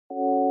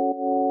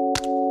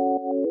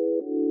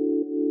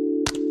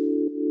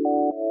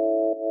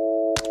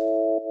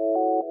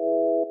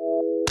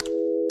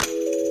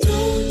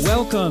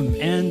Welcome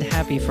and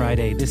happy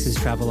Friday. This is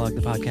Travelogue,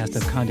 the podcast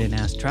of Condé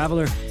Nast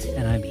Traveler,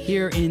 and I'm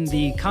here in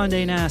the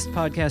Condé Nast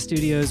podcast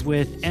studios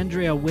with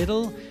Andrea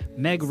Whittle,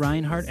 Meg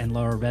Reinhardt, and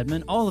Laura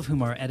Redmond, all of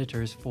whom are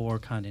editors for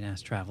Condé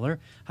Nast Traveler.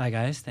 Hi,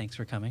 guys. Thanks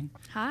for coming.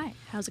 Hi.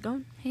 How's it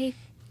going? Hey.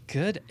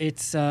 Good.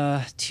 It's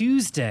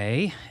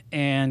Tuesday,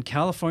 and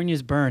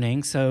California's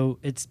burning, so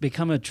it's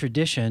become a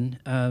tradition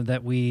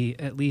that we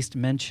at least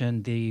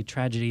mention the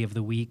tragedy of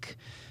the week.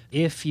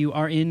 If you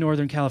are in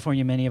Northern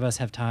California, many of us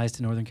have ties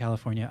to Northern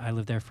California. I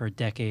lived there for a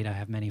decade. I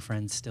have many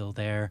friends still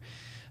there.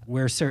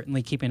 We're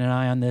certainly keeping an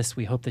eye on this.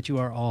 We hope that you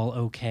are all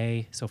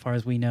okay. So far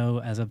as we know,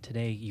 as of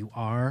today, you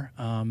are,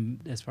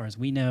 as far as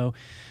we know.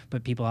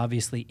 But people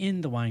obviously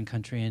in the wine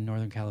country in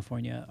Northern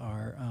California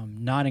are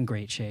not in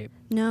great shape.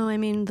 No, I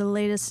mean, the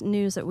latest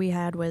news that we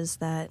had was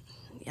that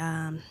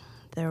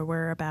there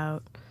were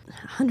about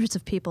hundreds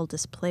of people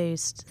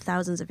displaced,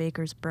 thousands of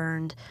acres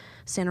burned.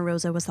 Santa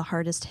Rosa was the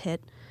hardest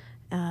hit.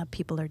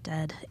 People are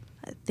dead.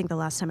 I think the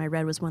last time I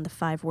read was one of the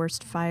 5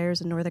 worst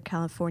fires in Northern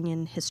California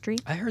in history.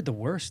 I heard the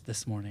worst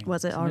this morning.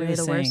 Was it Somebody already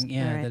the worst?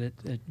 Yeah, right.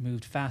 that it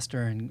moved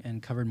faster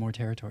and covered more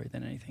territory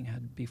than anything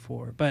had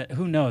before. But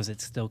who knows?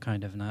 It's still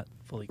kind of not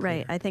fully clear.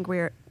 Right. I think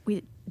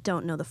we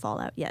don't know the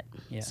fallout yet.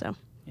 Yeah. So.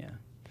 Yeah.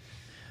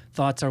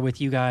 Thoughts are with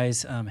you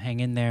guys. Hang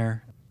in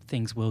there.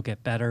 Things will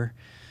get better.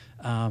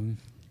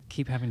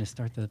 Keep having to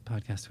start the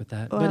podcast with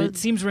that. Well, but it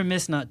seems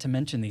remiss not to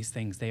mention these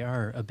things. They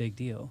are a big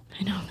deal.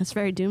 I know. It's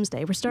very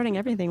doomsday. We're starting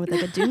everything with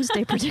like a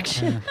doomsday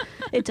prediction.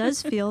 It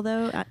does feel,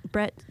 though,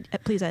 Brett,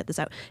 please edit this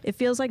out. It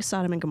feels like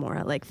Sodom and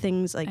Gomorrah, like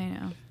things like... I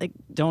know. Like,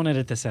 don't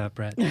edit this out,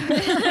 Brett. no,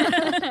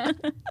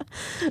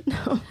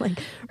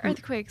 like...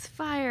 Earthquakes,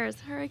 fires,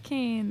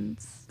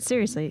 hurricanes.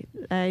 Seriously.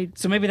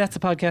 So maybe that's the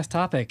podcast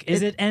topic.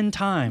 Is it end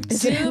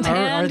times? Doom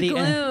and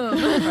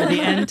gloom. Are the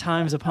end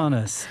times upon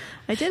us?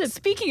 I did it.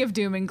 Speaking of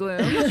doom and gloom,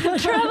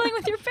 traveling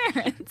with your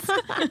parents.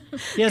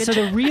 Yeah, so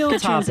the real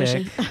topic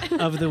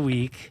transition. of the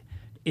week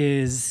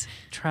is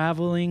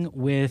traveling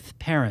with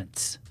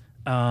parents,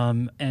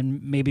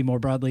 and maybe more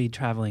broadly,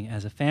 traveling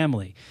as a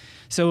family.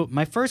 So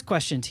my first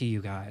question to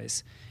you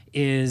guys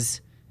is,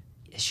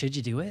 should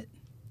you do it?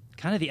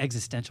 Kind of the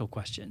existential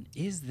question.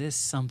 Is this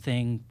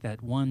something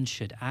that one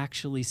should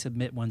actually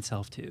submit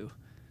oneself to?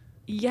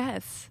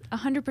 Yes,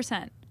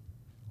 100%.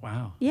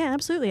 Wow. Yeah,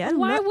 absolutely.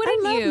 Why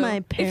wouldn't I love you?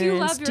 my parents. If you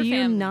love your Do you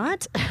family.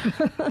 not?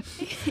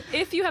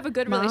 If you have a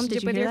good Mom, relationship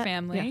did you with hear your that?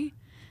 family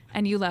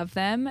and you love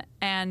them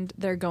and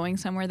they're going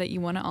somewhere that you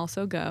want to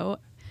also go,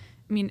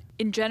 I mean,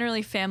 in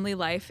generally family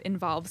life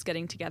involves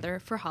getting together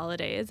for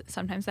holidays.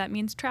 Sometimes that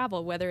means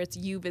travel, whether it's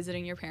you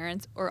visiting your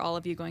parents or all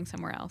of you going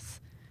somewhere else.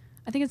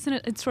 I think it's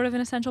sort of an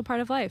essential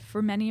part of life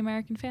for many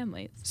American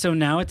families. So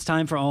now it's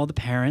time for all the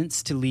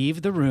parents to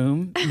leave the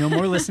room. No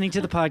more listening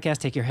to the podcast.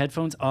 Take your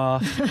headphones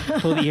off.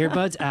 Pull the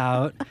earbuds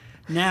out.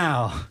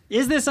 Now,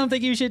 is this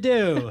something you should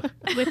do?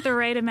 With the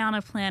right amount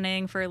of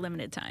planning for a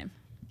limited time.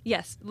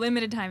 Yes,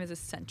 limited time is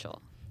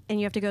essential. And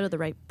you have to go to the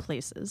right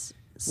places.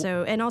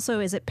 So, and also,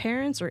 is it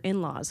parents or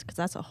in-laws? Because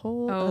that's a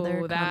whole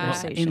other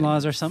conversation.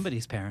 In-laws are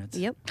somebody's parents.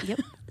 Yep.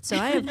 So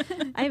I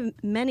have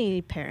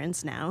many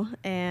parents now,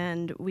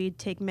 and we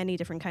take many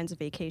different kinds of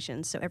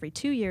vacations. So every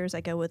 2 years,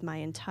 I go with my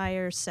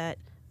entire set,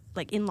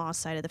 like in-law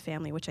side of the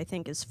family, which I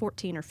think is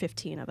 14 or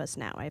 15 of us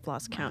now. I've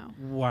lost count.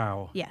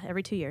 Wow. Yeah,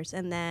 every 2 years.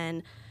 And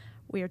then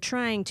we are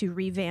trying to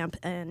revamp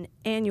an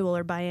annual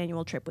or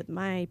biannual trip with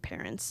my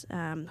parents,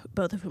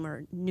 both of whom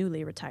are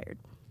newly retired.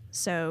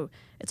 So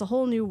it's a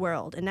whole new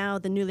world. And now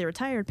the newly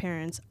retired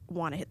parents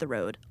want to hit the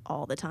road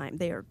all the time.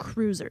 They are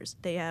cruisers.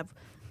 They have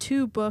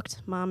 2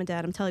 booked, Mom and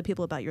Dad. I'm telling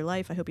people about your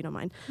life. I hope you don't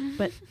mind.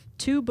 But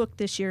 2 booked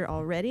this year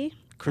already.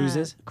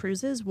 Cruises?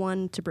 Cruises.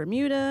 One to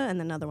Bermuda and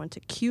another one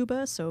to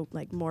Cuba. So,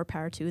 like, more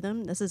power to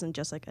them. This isn't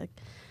just like a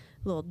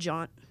little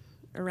jaunt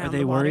around Are they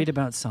the water. worried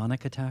about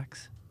sonic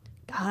attacks?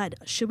 God,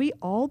 should we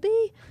all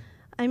be?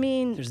 I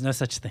mean... There's no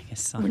such thing as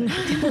sonic.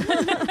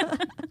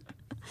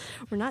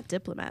 We're not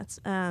diplomats.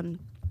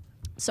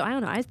 So I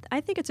don't know.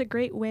 I think it's a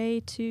great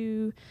way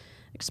to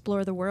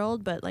explore the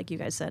world, but like you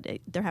guys said,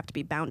 there have to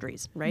be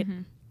boundaries, right?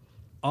 Mm-hmm.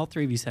 All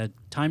 3 of you said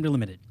time to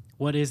limited.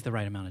 What is the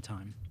right amount of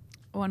time?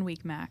 1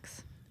 week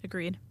max.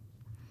 Agreed.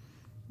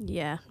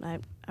 Yeah, I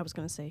was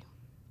going to say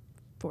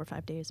 4 or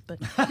 5 days,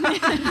 but It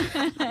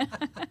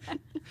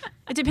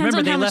depends Remember,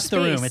 on they how much left the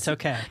room. space. It's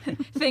okay.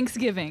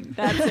 Thanksgiving.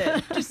 That's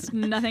it. Just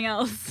nothing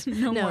else.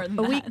 No more than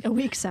that. a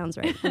week sounds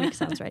right. A week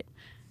sounds right.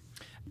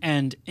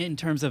 And in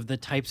terms of the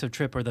types of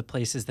trip or the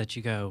places that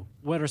you go,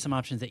 what are some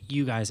options that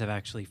you guys have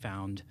actually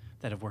found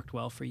that have worked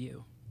well for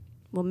you?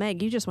 Well,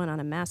 Meg, you just went on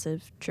a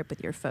massive trip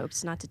with your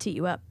folks, not to tee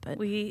you up, but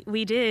We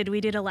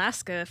did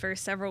Alaska for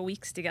several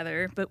weeks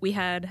together, but we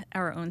had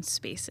our own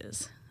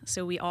spaces.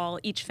 So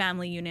each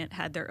family unit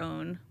had their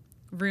own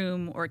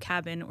room or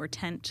cabin or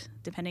tent,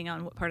 depending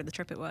on what part of the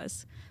trip it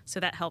was.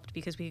 So that helped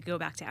because we could go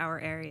back to our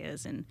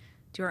areas and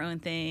do our own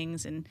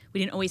things, and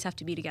we didn't always have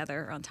to be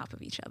together on top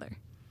of each other.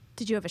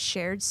 Did you have a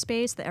shared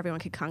space that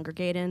everyone could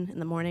congregate in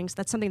the mornings?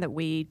 That's something that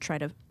we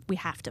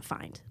have to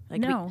find.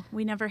 Like No,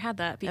 we never had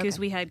that because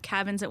Okay. we had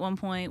cabins at one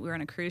point. We were on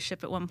a cruise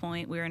ship at one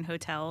point. We were in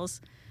hotels.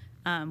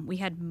 We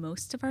had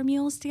most of our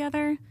meals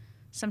together.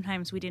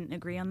 Sometimes we didn't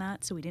agree on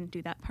that, so we didn't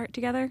do that part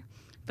together.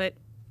 But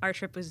our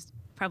trip was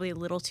probably a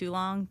little too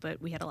long,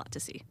 but we had a lot to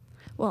see.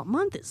 Well, a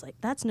month is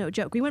that's no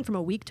joke. We went from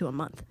a week to a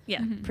month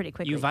Yeah. pretty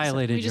quickly. You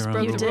violated We just your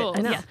own broke the rule. rules.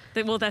 I know.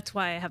 Yeah. Well, that's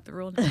why I have the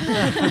rule.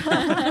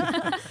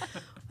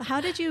 How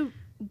did you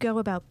go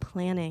about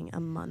planning a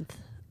month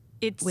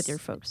It's with your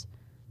folks?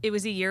 It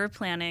was a year of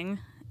planning,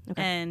 Okay.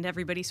 and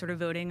everybody sort of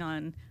voting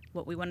on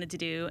what we wanted to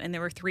do. And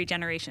there were 3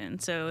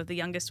 generations. So the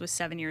youngest was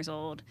 7 years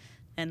old,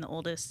 and the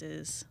oldest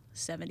is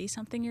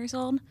 70-something years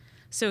old.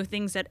 So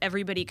things that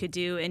everybody could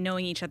do and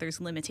knowing each other's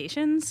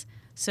limitations.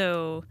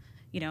 So,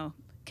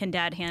 can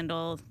dad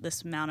handle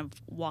this amount of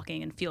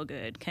walking and feel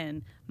good?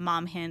 Can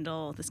mom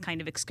handle this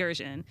kind of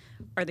excursion?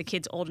 Are the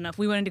kids old enough?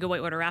 We wanted to go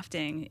whitewater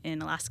rafting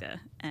in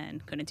Alaska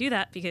and couldn't do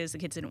that because the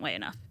kids didn't weigh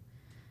enough.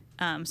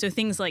 So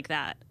things like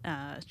that,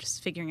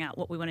 just figuring out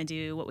what we want to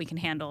do, what we can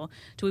handle.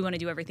 Do we want to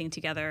do everything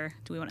together?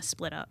 Do we want to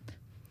split up?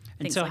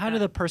 And Things so like how do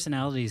that. the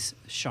personalities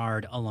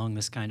shard along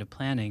this kind of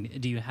planning?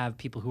 Do you have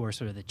people who are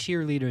sort of the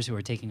cheerleaders who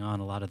are taking on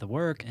a lot of the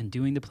work and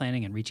doing the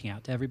planning and reaching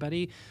out to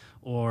everybody?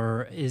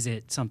 Or is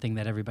it something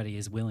that everybody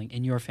is willing,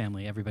 in your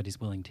family, everybody's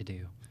willing to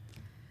do?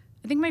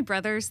 I think my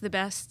brother's the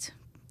best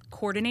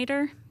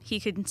coordinator. He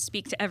can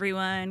speak to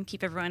everyone,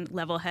 keep everyone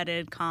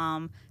level-headed,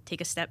 calm,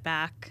 take a step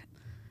back.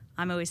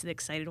 I'm always the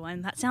excited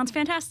one. That sounds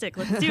fantastic.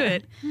 Let's do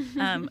it.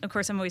 Of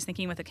course, I'm always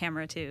thinking with a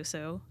camera, too.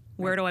 So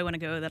where do I want to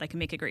go that I can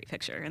make a great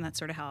picture? And that's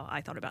sort of how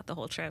I thought about the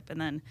whole trip.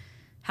 And then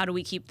how do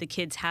we keep the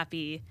kids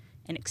happy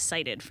and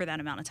excited for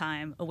that amount of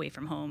time away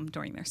from home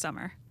during their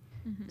summer?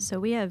 So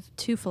we have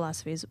 2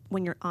 philosophies.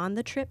 When you're on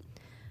the trip,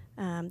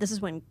 this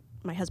is when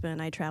my husband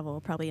and I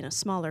travel probably in a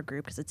smaller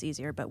group because it's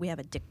easier, but we have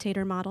a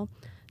dictator model.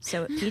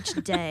 So each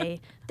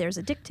day there's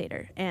a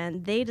dictator,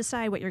 and they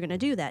decide what you're going to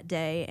do that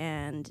day,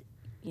 and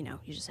you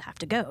just have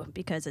to go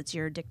because it's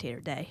your dictator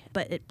day.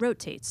 But it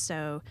rotates.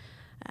 So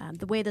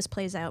the way this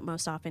plays out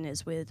most often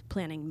is with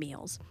planning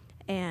meals.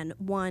 And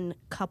one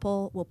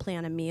couple will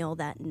plan a meal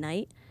that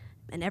night,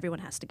 and everyone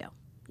has to go.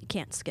 You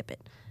can't skip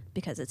it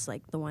because it's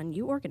like the one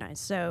you organize.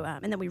 So,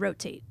 and then we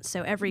rotate.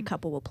 So every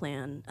couple will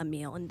plan a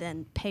meal and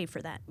then pay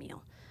for that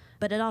meal.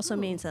 But it also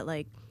means that,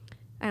 I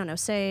don't know,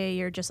 say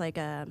you're just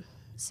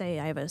say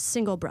I have a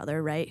single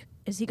brother, right?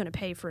 Is he going to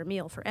pay for a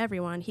meal for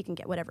everyone? He can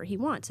get whatever he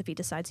wants. If he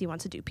decides he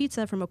wants to do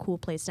pizza from a cool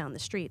place down the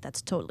street,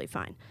 that's totally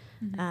fine.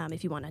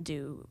 If you want to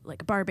do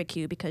a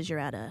barbecue because you're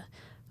at a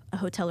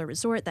hotel or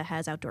resort that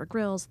has outdoor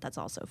grills, that's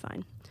also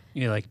fine.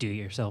 You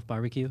do-it-yourself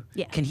barbecue?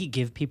 Yeah. Can he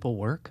give people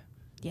work?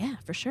 Yeah,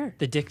 for sure.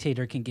 The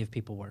dictator can give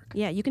people work.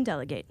 Yeah, you can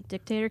delegate.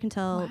 Dictator can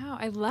tell. Wow,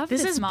 I love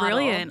This is model.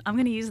 brilliant. I'm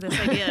going to use this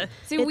idea.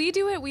 See, we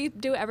do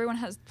it. Everyone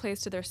has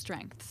plays to their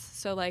strengths.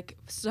 So,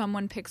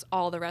 someone picks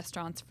all the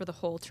restaurants for the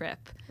whole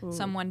trip.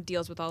 Someone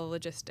deals with all the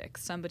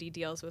logistics. Somebody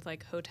deals with,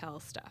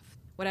 hotel stuff.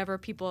 Whatever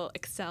people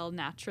excel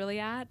naturally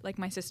at.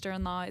 My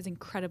sister-in-law is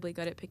incredibly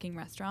good at picking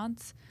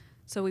restaurants.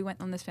 So we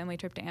went on this family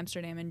trip to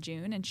Amsterdam in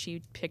June, and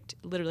she picked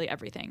literally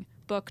everything.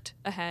 Booked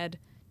ahead,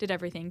 did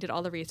everything, did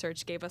all the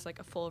research, gave us,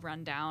 a full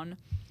rundown.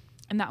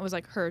 And that was,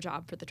 her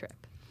job for the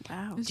trip.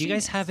 Wow. Do you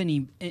guys have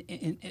any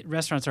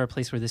restaurants are a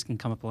place where this can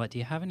come up a lot? Do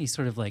you have any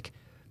sort of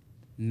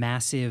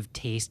massive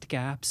taste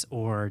gaps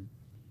or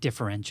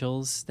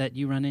differentials that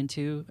you run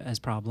into as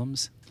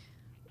problems?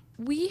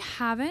 We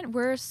haven't.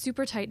 We're a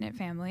super tight-knit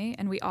family,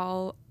 and we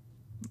all,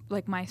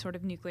 my sort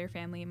of nuclear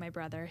family, my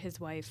brother, his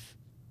wife,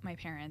 my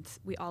parents,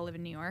 we all live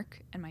in New York,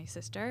 and my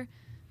sister.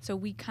 So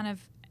we kind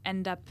of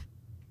end up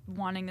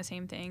wanting the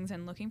same things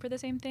and looking for the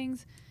same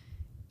things.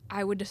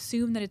 I would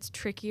assume that it's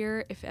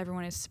trickier if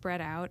everyone is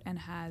spread out and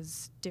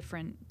has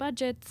different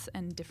budgets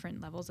and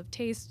different levels of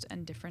taste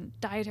and different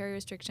dietary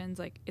restrictions.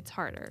 It's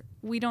harder.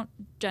 We don't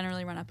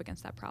generally run up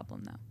against that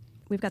problem, though.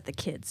 We've got the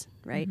kids,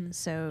 right?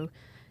 So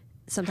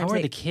sometimes How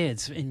are the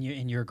kids in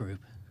your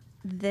group?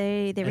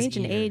 They as range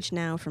in eaters? age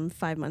now from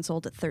 5 months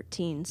old to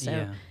 13. So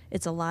Yeah.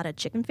 it's a lot of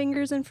chicken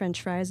fingers and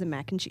French fries and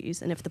mac and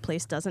cheese. And if the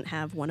place doesn't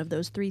have one of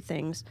those 3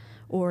 things,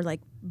 or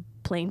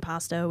plain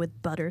pasta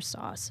with butter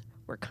sauce,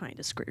 we're kind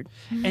of screwed.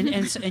 And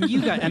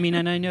you guys,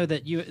 and I know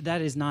that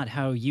that is not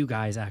how you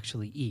guys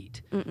actually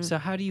eat. So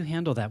how do you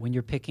handle that when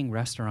you're picking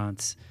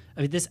restaurants?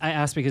 I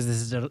asked because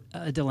this is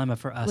a dilemma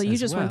for us. Well, you as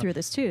just well. went through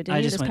this too,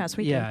 didn't you, this past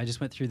weekend? Yeah, I just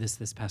went through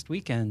this past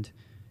weekend.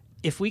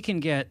 If we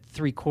can get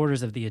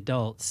 3/4 of the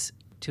adults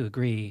to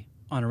agree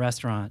on a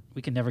restaurant,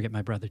 we can never get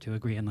my brother to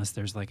agree unless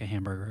there's a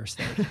hamburger or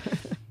steak.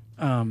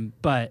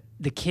 But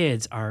the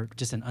kids are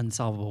just an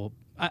unsolvable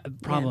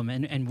problem.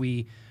 Yeah.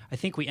 And I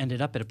think we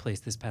ended up at a place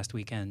this past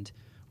weekend.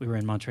 We were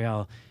in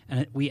Montreal,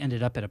 and we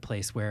ended up at a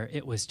place where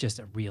it was just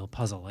a real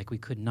puzzle. We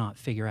could not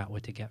figure out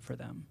what to get for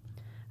them.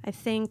 I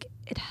think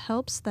it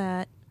helps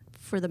that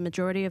for the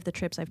majority of the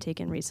trips I've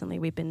taken recently,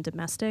 we've been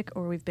domestic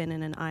or we've been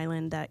in an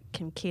island that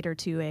can cater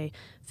to a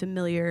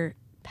familiar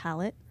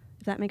palate,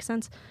 if that makes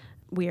sense.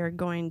 we are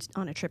going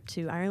on a trip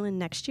to Ireland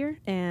next year.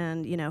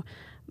 And, you know,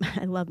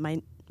 I love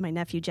my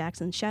nephew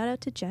Jackson. Shout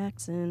out to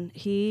Jackson.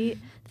 He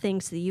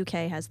thinks the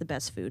UK has the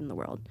best food in the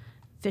world.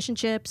 Fish and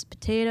chips,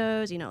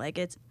 potatoes, you know, like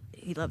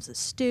he loves the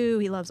stew.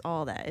 He loves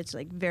all that. It's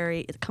like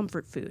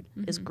comfort food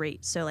is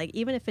great. So like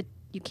even if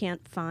you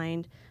can't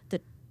find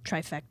the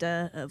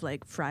trifecta of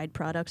like fried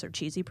products or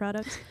cheesy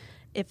products,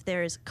 if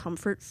there's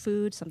comfort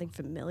food, something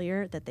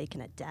familiar that they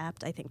can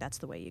adapt, I think that's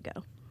the way you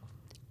go.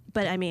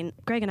 But I mean,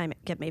 Greg and I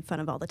get made fun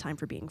of all the time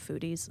for being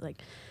foodies,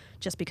 like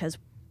just because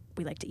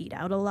we like to eat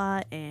out a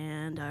lot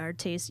and our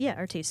tastes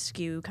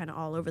skew kind of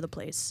all over the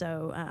place.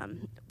 So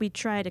we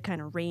try to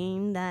kind of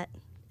rein that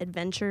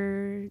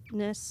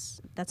adventureness.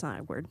 That's not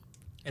a word.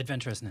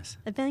 Adventurousness.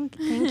 Thank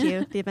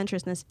you. The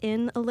adventurousness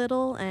in a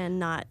little and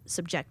not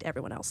subject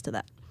everyone else to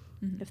that,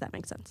 if that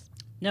makes sense.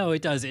 No,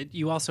 it does.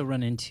 You also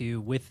run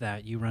into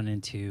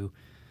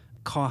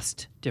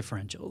cost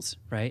differentials,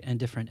 right? And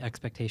different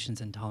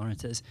expectations and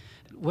tolerances.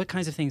 What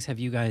kinds of things have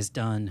you guys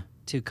done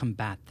to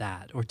combat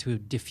that or to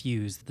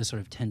diffuse the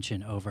sort of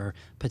tension over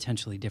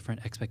potentially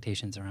different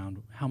expectations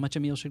around how much a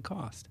meal should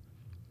cost?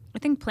 I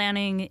think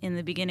planning in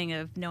the beginning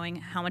of knowing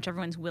how much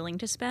everyone's willing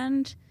to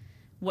spend,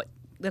 what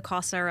the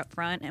costs are up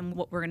front, and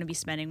what we're going to be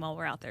spending while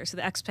we're out there. So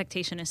the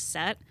expectation is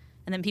set,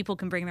 and then people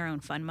can bring their own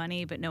fun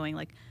money, but knowing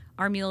like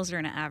our meals are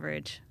going to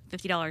average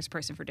 $50 a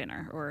person for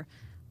dinner, or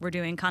we're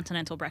doing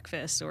continental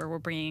breakfast, or we're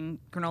bringing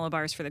granola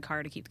bars for the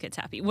car to keep the kids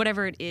happy.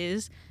 Whatever it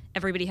is,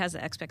 everybody has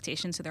the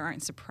expectation, so there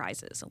aren't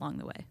surprises along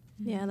the way.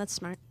 Yeah, that's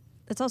smart.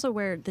 That's also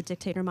where the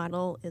dictator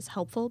model is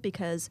helpful,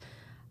 because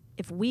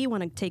if we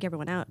want to take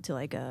everyone out to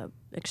like a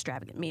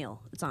extravagant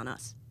meal, it's on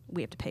us.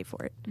 We have to pay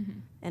for it.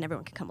 And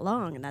everyone can come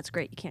along, and that's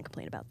great. You can't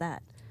complain about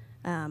that.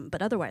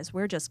 But otherwise,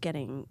 we're just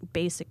getting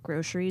basic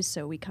groceries,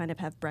 so we kind of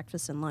have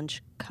breakfast and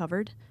lunch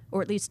covered,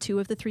 or at least 2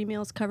 of the 3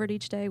 meals covered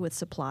each day with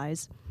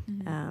supplies.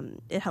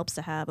 It helps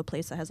to have a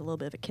place that has a little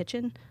bit of a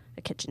kitchen,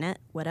 a kitchenette,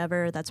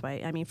 whatever. That's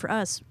why, I mean, for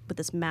us, with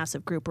this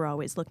massive group, we're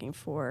always looking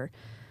for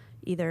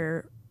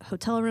either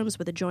hotel rooms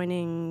with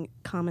adjoining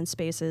common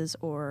spaces,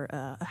 or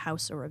a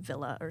house or a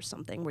villa or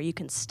something where you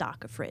can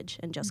stock a fridge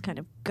and just kind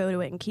of go to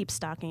it and keep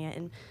stocking it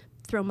and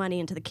throw money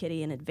into the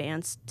kitty in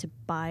advance to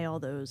buy all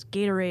those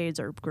Gatorades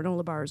or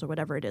granola bars or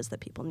whatever it is that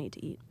people need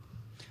to eat.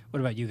 What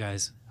about you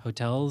guys?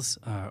 Hotels,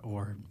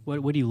 or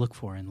what do you look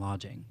for in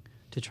lodging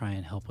to try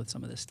and help with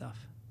some of this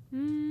stuff?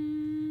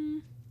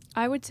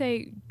 I would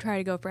say try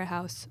to go for a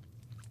house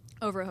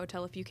over a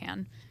hotel if you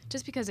can,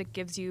 just because it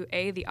gives you,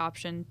 the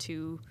option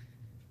to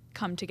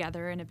come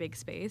together in a big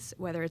space,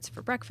 whether it's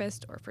for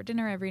breakfast or for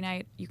dinner every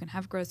night. You can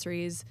have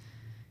groceries.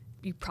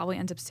 You probably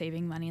end up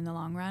saving money in the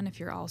long run if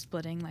you're all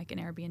splitting like an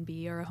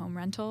Airbnb or a home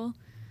rental.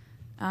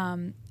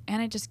 And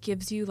it just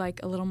gives you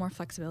like a little more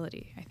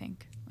flexibility, I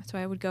think. That's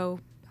why I would go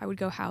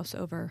house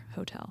over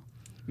hotel.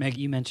 Meg,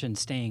 you mentioned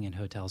staying in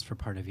hotels for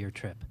part of your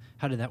trip.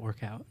 How did that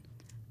work out?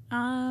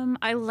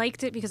 I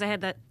liked it because I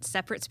had that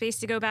separate space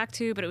to go back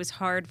to, but it was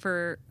hard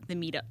for the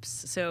meetups.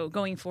 So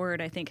going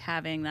forward, I think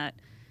having that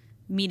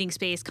meeting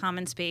space,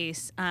 common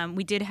space.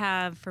 We did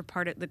have, for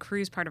part of the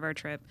cruise part of our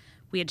trip,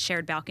 we had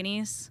shared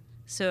balconies.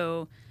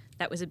 So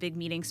that was a big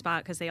meeting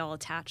spot because they all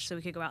attached, so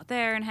we could go out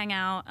there and hang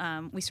out.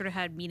 We sort of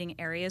had meeting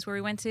areas where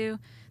we went to.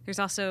 There's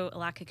also a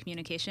lack of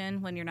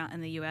communication when you're not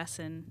in the U.S.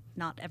 and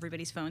not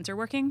everybody's phones are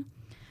working.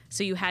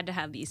 So you had to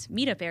have these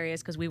meetup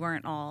areas because we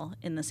weren't all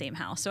in the same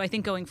house. So I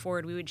think going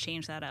forward, we would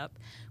change that up.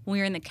 When we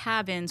were in the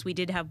cabins, we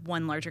did have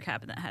one larger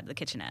cabin that had the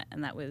kitchenette,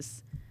 and that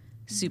was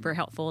super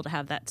helpful to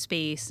have that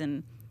space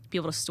and be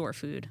able to store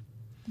food.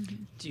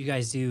 Do you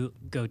guys do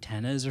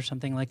go-tennas or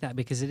something like that?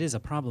 Because it is a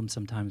problem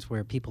sometimes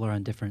where people are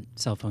on different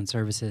cell phone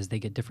services. They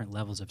get different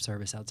levels of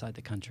service outside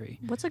the country.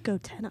 What's a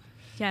GoTenna?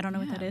 Yeah, I don't know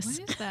what that is.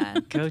 What is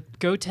that?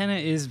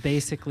 GoTenna is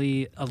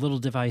basically a little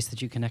device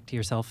that you connect to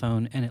your cell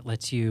phone, and it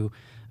lets you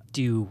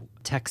do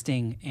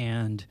texting,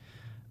 and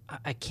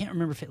I can't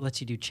remember if it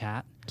lets you do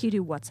chat. Can you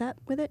do WhatsApp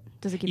with it?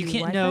 Does it give you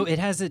can't. Wi-Fi? No, it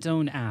has its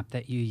own app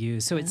that you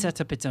use, so it sets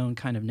up its own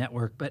kind of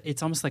network. But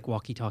it's almost like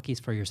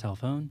walkie-talkies for your cell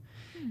phone,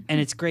 and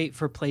it's great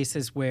for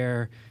places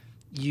where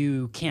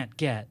you can't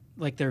get,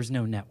 like, there's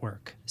no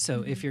network.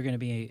 So if you're going to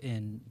be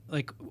in,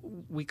 like,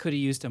 we could have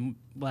used them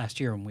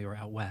last year when we were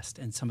out west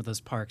in some of those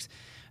parks.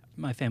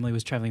 My family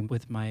was traveling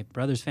with my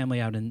brother's family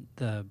out in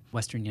the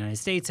western United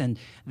States, and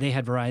they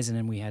had Verizon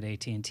and we had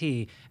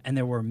AT&T, and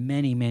there were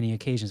many, many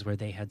occasions where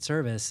they had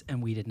service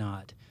and we did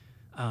not.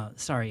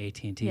 Sorry,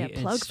 AT&T. Yeah,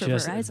 plug it's for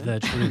just Verizon. the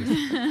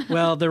truth.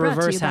 Well, the Brought to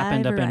reverse you by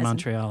happened up in Verizon.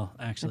 Montreal,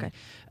 actually.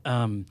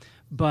 Okay.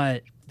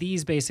 But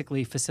these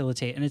basically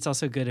facilitate, and it's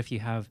also good if you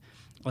have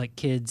like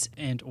kids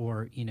and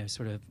or, you know,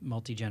 sort of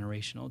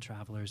multi-generational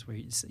travelers where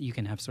you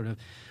can have sort of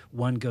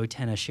one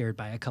GoTenna shared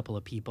by a couple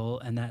of people,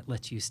 and that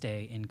lets you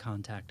stay in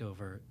contact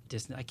over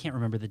distance. I can't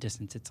remember the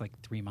distance. It's like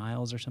 3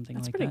 miles or something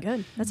That's like that. pretty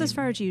good. That's as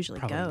far as you usually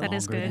Probably go. That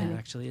is longer good. than it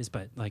actually is,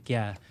 but like,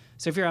 yeah.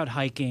 So if you're out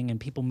hiking and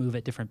people move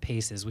at different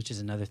paces, which is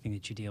another thing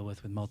that you deal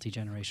with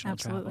multi-generational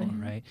Absolutely.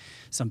 travel, right?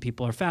 Some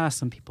people are fast,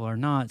 some people are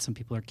not, some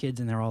people are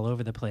kids and they're all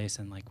over the place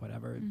and like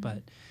whatever.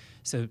 But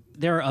So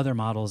there are other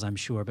models, I'm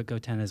sure, but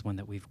GoTen is one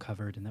that we've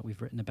covered and that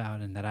we've written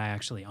about and that I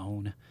actually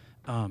own.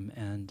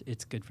 And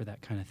it's good for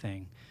that kind of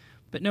thing.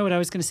 But no, what I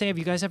was going to say, have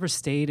you guys ever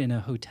stayed in a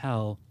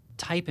hotel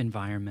type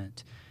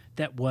environment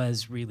that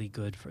was really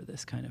good for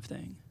this kind of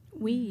thing?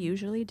 We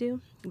usually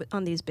do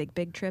on these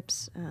big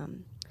trips.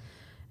 And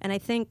I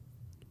think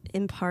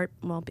in part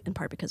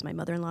because my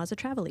mother-in-law is a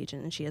travel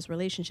agent and she has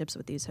relationships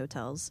with these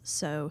hotels.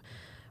 So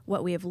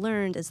what we have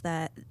learned is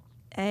that,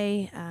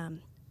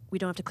 we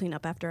don't have to clean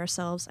up after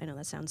ourselves. I know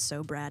that sounds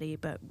so bratty,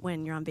 but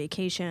when you're on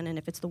vacation and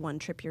if it's the one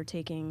trip you're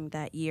taking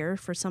that year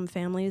for some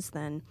families,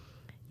 then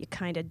you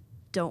kind of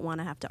don't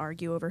want to have to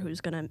argue over who's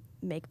going to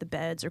make the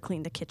beds or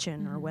clean the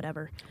kitchen or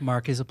whatever.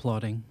 Mark is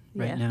applauding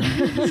right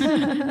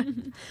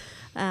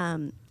now.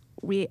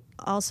 We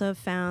also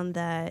found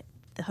that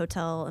the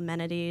hotel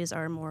amenities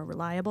are more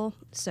reliable.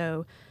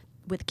 So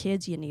with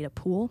kids, you need a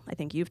pool. I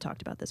think you've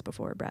talked about this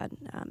before, Brad.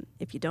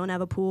 If you don't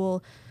have a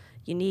pool,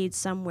 you need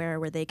somewhere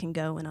where they can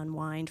go and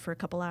unwind for a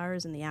couple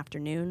hours in the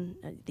afternoon,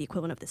 the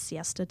equivalent of the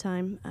siesta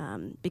time,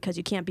 because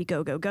you can't be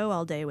go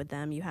all day with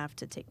them. You have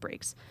to take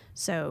breaks.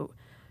 So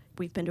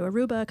we've been to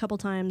Aruba a couple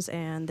times,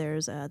 and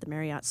there's the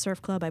Marriott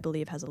Surf Club, I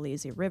believe, has a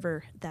lazy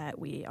river that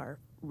we are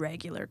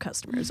regular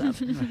customers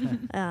of.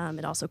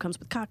 It also comes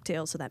with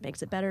cocktails, so that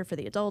makes it better for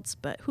the adults,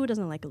 but who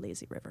doesn't like a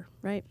lazy river,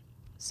 right?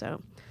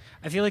 So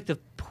I feel like the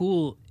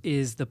pool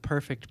is the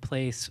perfect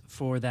place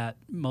for that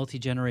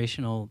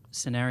multi-generational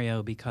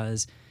scenario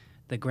because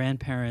the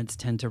grandparents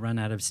tend to run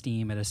out of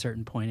steam at a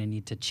certain point and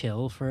need to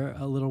chill for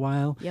a little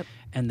while. Yep.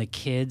 And the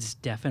kids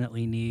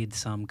definitely need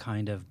some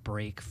kind of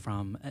break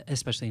from,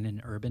 especially in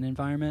an urban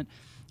environment.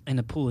 And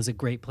the pool is a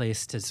great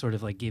place to sort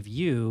of like give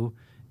you,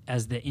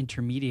 as the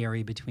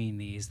intermediary between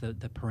these, the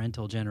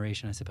parental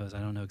generation, I suppose. I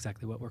don't know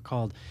exactly what we're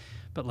called,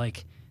 but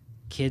like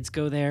kids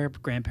go there,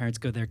 grandparents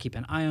go there, keep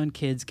an eye on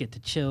kids, get to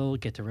chill,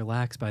 get to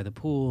relax by the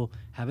pool,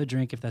 have a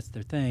drink if that's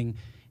their thing,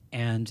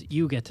 and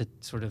you get to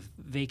sort of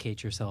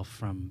vacate yourself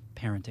from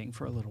parenting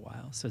for a little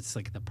while. So it's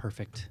like the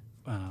perfect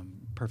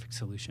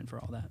solution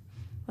for all that.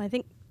 Well, I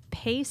think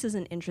pace is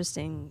an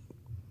interesting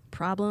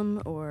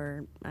problem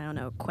or, I don't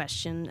know,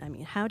 question. I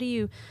mean,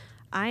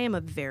 I am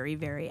a very,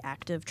 very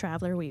active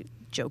traveler. We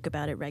joke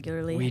about it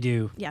regularly. We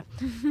do. Yeah.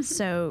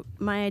 So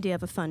my idea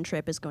of a fun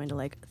trip is going to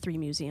like 3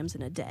 museums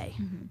in a day,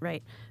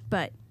 right?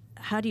 But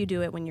how do you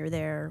do it when you're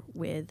there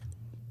with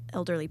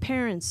elderly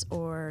parents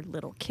or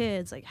little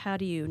kids? Like, how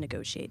do you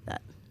negotiate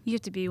that? You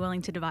have to be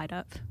willing to divide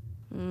up.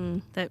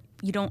 That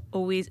you don't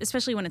always,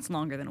 especially when it's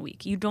longer than a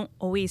week, you don't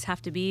always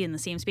have to be in the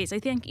same space. I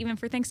think even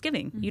for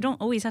Thanksgiving, you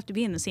don't always have to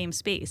be in the same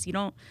space. You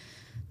don't,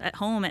 at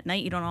home at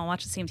night, you don't all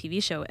watch the same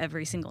TV show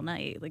every single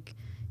night. Like,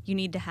 you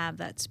need to have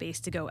that space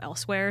to go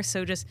elsewhere.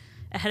 So just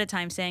ahead of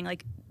time saying,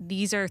 like,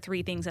 these are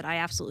 3 things that I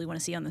absolutely want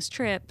to see on this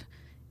trip.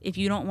 If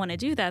you don't want to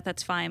do that,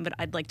 that's fine, but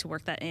I'd like to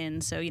work that in.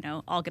 So, you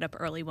know, I'll get up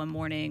early one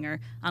morning, or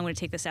I'm going to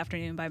take this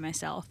afternoon by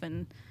myself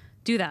and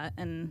do that.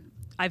 And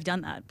I've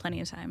done that plenty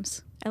of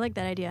times. I like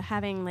that idea,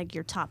 having like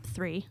your top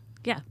 3.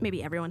 Yeah.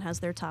 Maybe everyone has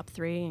their top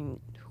 3, and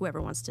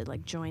whoever wants to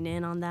like join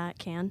in on that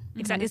can.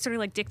 Exactly. It's sort of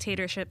like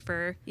dictatorship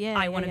for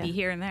I want to be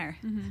here and there.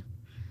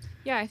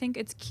 Yeah, I think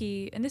it's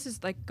key, and this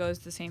is like goes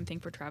the same thing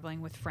for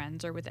traveling with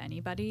friends or with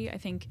anybody. I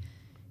think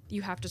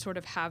you have to sort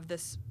of have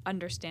this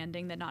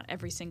understanding that not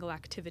every single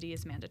activity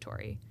is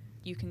mandatory.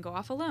 You can go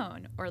off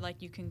alone, or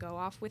like you can go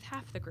off with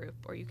half the group,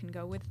 or you can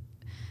go with,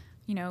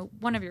 you know,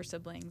 one of your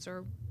siblings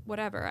or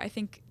whatever. I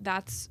think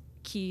that's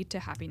key to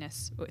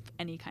happiness with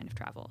any kind of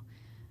travel.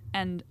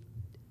 And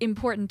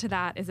important to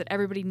that is that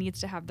everybody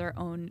needs to have their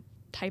own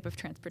type of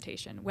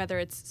transportation, whether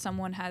it's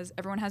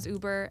everyone has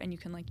Uber and you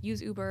can like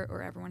use Uber,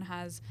 or everyone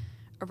has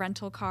a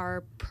rental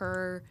car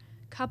per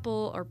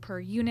couple or per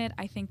unit.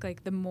 I think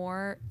like the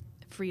more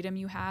freedom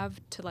you have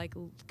to like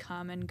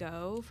come and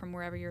go from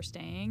wherever you're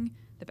staying,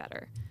 the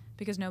better,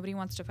 because nobody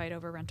wants to fight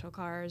over rental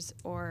cars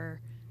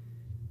or,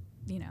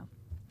 you know,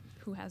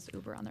 who has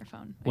Uber on their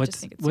phone.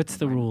 What's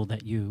the rule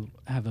that you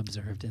have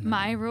observed in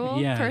my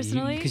rule? Yeah,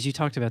 personally, because you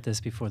talked about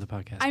this before the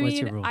podcast. What's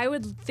your rule? I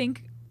would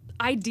think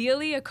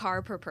ideally a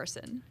car per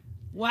person.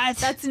 What?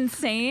 That's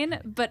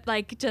insane, but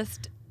like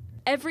just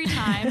every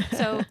time.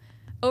 So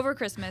over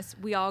Christmas,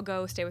 we all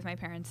go stay with my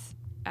parents.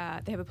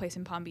 They have a place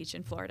in Palm Beach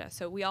in Florida.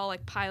 So we all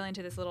like pile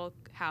into this little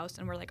house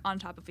and we're like on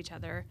top of each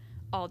other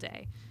all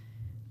day.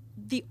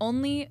 The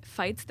only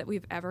fights that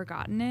we've ever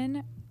gotten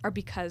in are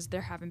because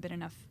there haven't been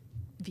enough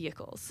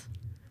vehicles.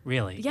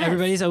 Really? Yes.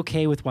 Everybody's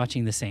okay with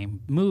watching the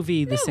same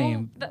movie,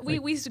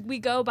 We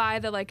go by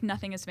the like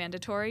nothing is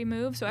mandatory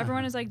move. So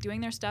everyone is like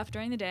doing their stuff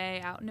during the day,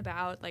 out and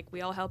about. Like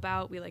we all help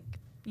out. We like,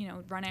 you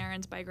know, run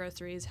errands, buy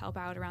groceries, help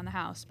out around the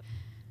house.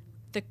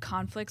 The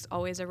conflicts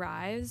always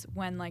arise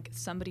when like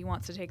somebody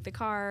wants to take the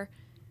car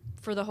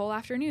for the whole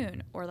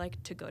afternoon, or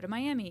like to go to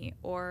Miami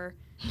or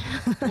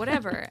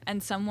whatever,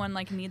 and someone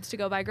like needs to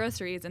go buy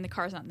groceries and the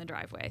car's not in the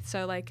driveway.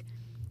 So like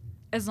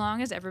as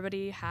long as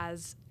everybody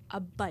has a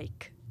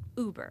bike,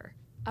 Uber,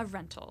 a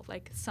rental,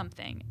 like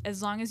something,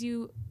 as long as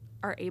you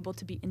are able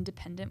to be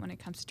independent when it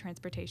comes to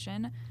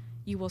transportation,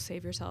 you will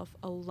save yourself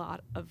a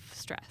lot of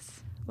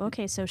stress.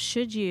 Okay, so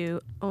should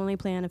you only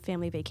plan a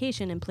family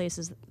vacation in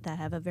places that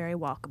have a very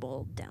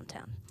walkable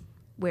downtown,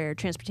 where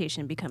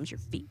transportation becomes your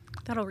feet?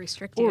 That'll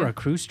restrict you. Or a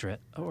cruise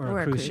trip. Or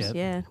a cruise ship.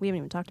 Yeah, we haven't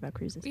even talked about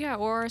cruises. Yeah,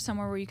 or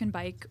somewhere where you can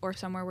bike, or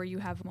somewhere where you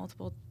have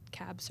multiple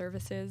cab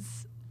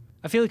services.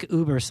 I feel like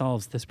Uber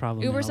solves this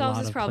problem. Uber in a solves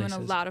lot this of problem in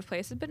places. a lot of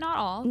places, but not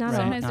all. Not all.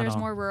 Sometimes Not there's all.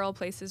 more rural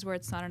places where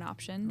it's not an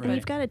option. And But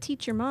you've got to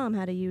teach your mom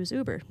how to use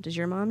Uber. Does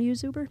your mom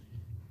use Uber?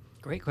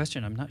 Great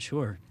question. I'm not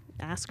sure.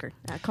 Ask her.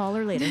 Call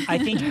her later. I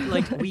think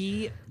like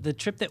the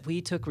trip that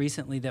we took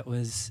recently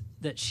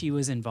that she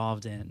was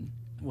involved in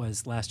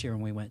was last year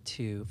when we went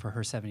for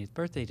her 70th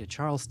birthday to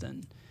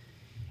Charleston.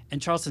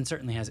 And Charleston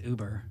certainly has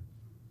Uber.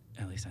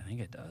 At least I think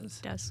it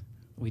does. Does.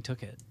 We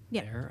took it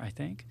Yeah. there, I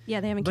think. Yeah,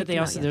 they haven't But kicked they him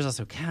out also yet. there's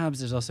also cabs,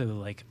 there's also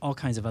like all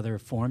kinds of other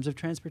forms of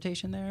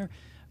transportation there,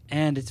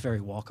 and it's very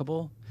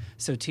walkable.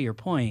 So to your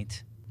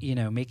point,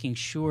 making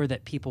sure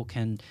that people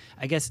can,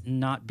 I guess,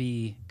 not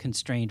be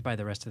constrained by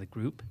the rest of the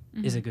group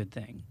is a good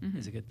thing.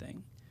 Is a good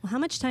thing. Well, how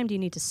much time do you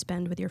need to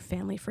spend with your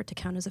family for it to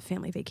count as a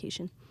family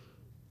vacation?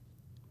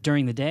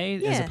 During the day,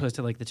 as Yeah. opposed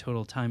to like the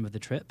total time of the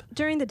trip.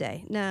 During the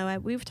day. No,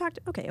 we've talked,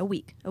 okay, a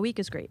week. A week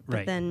is great. But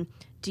Right. then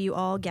do you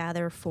all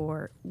gather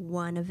for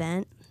one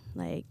event,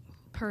 like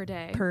per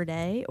day. per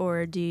day?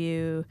 Or do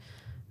you,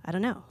 I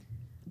don't know.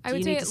 I Do would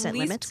you say need at to set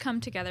least limits?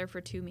 come together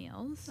for 2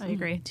 meals. I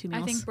agree. 2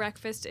 meals. I think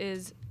breakfast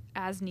is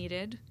as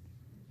needed,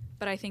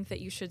 but I think that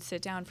you should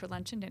sit down for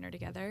lunch and dinner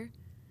together.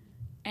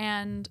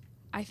 And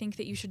I think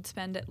that you should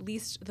spend at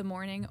least the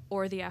morning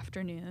or the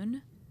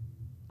afternoon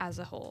as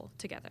a whole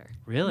together.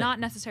 Really? Not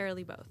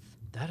necessarily both.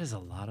 That is a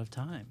lot of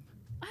time.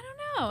 I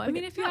don't know. I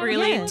mean, if you Not have a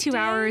really. full 2 day-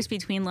 hours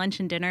between lunch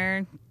and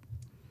dinner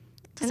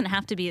doesn't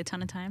have to be a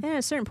ton of time. And at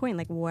a certain point,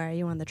 like, why are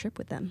you on the trip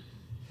with them?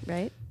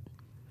 Right?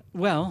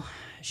 Well,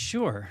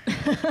 sure.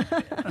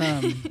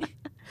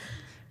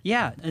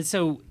 Yeah. And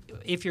so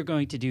if you're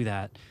going to do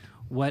that,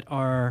 what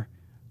are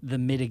the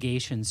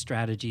mitigation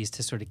strategies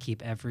to sort of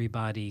keep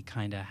everybody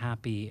kind of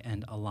happy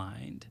and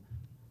aligned?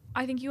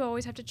 I think you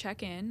always have to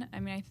check in. I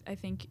mean, I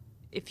think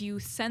if you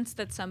sense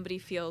that somebody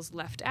feels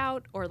left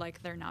out or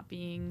like they're not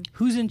being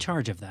Who's in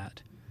charge of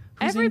that?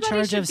 Who's Everybody in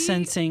charge should of be-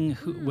 sensing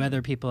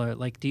whether people are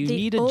like, do you The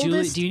need a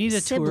oldest do you need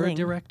a tour sibling.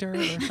 director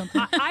or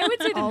something? I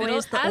would say the Always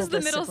middle the as the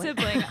oldest middle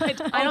sibling.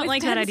 sibling. I don't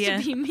like that idea.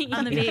 To be me.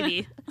 On the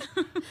baby.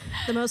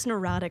 The most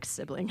neurotic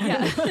sibling. Yeah.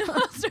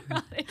 Most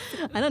erotic.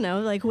 I don't know,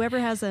 like whoever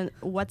has a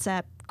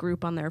WhatsApp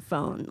group on their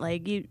phone,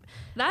 like you.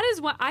 That is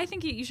what I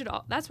think you should.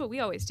 That's what we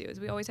always do. Is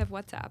we always have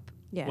WhatsApp.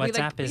 Yeah. We,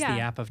 WhatsApp is the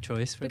yeah. app of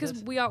choice for Because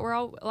this? we're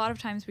all a lot of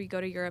times we go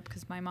to Europe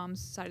because my mom's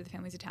side of the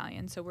family's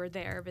Italian, so we're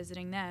there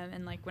visiting them,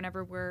 and like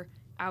whenever we're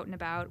out and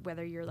about,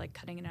 whether you're like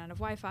cutting in and out of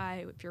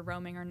Wi-Fi, if you're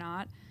roaming or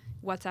not,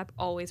 WhatsApp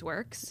always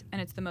works, and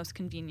it's the most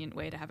convenient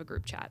way to have a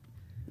group chat.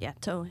 Yeah,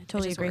 totally It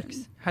just agree.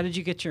 works. How did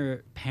you get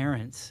your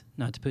parents,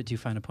 not to put too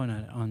fine a point on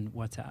it, on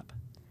WhatsApp?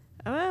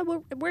 We're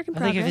work in I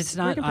progress. think if it's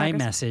not Work in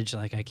progress. iMessage,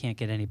 like I can't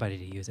get anybody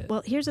to use it.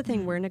 Well, here's the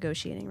thing we're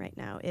negotiating right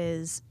now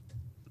is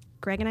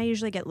Greg and I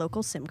usually get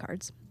local SIM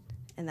cards,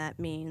 and that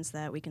means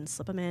that we can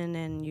slip them in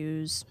and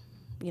use,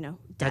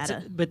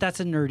 data. but that's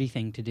a nerdy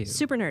thing to do.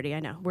 Super nerdy, I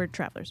know. We're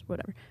travelers,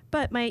 whatever.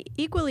 But my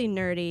equally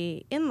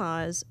nerdy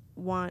in-laws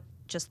want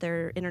just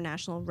their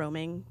international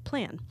roaming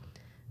plan.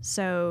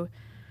 So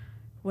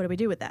what do we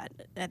do with that?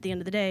 At the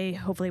end of the day,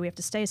 hopefully we have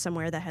to stay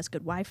somewhere that has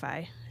good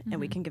Wi-Fi, and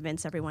we can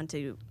convince everyone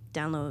to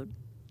download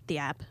the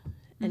app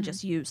and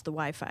just use the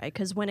Wi-Fi.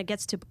 Because when it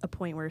gets to a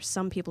point where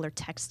some people are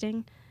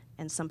texting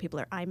and some people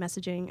are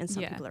iMessaging and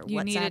some people are you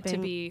WhatsApping. need it to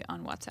be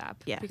on WhatsApp.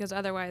 Yeah. Because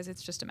otherwise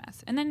it's just a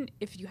mess. And then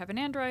if you have an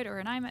Android or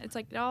an iMessage, it's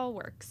like it all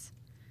works.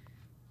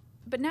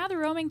 But now the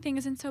roaming thing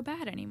isn't so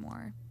bad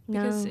anymore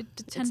because No,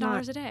 it's it's $10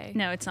 not. a day.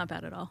 No, it's not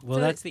bad at all. Well,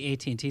 So that's the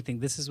AT&T thing.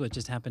 This is what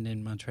just happened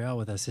in Montreal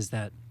with us, is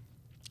that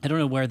I don't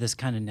know where this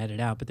kind of netted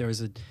out, but there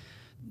was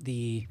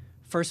the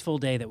first full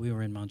day that we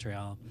were in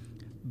Montreal,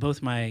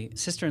 both my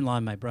sister-in-law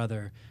and my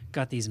brother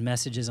got these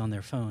messages on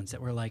their phones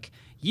that were like,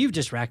 you've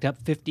just racked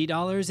up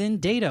 $50 in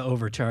data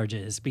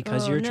overcharges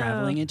because Oh, you're no.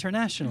 traveling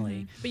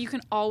internationally. But you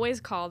can always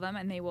call them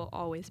and they will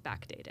always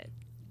backdate it.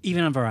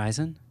 Even on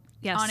Verizon?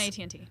 Yes. On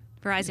AT&T.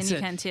 Verizon, you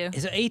can too.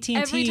 So AT&T...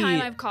 Every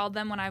time I've called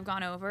them when I've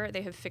gone over,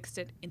 they have fixed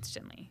it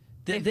instantly.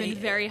 They've been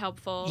very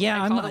helpful.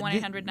 Yeah, I I'm call not- the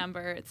 1-800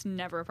 number. It's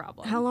never a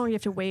problem. How long do you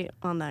have to wait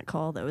on that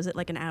call, though? Is it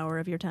like an hour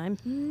of your time?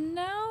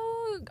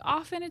 No,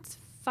 often it's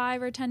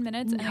 5 or 10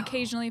 minutes, and No.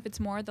 occasionally if it's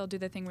more, they'll do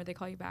the thing where they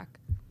call you back.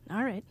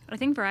 All right. I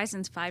think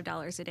Verizon's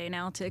 $5 a day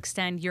now to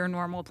extend your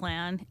normal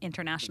plan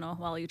international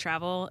while you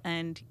travel.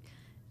 And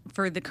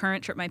for the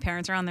current trip my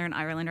parents are on, they're in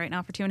Ireland right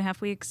now for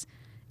 2.5 weeks.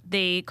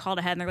 They called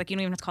ahead and they're like, you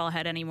don't even have to call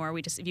ahead anymore.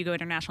 We just, if you go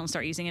international and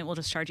start using it, we'll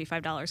just charge you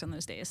 $5 on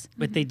those days.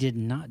 But they did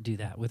not do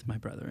that with my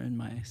brother and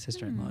my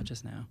sister-in-law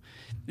just now.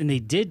 And they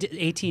did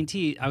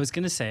AT&T. I was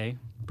going to say,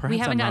 perhaps We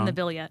haven't I'm gotten wrong. the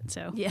bill yet,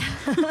 so. Yeah.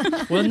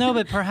 Well, no,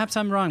 but perhaps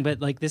I'm wrong.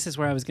 But like, this is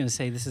where I was going to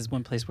say, this is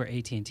one place where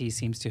AT&T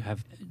seems to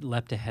have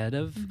leapt ahead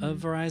of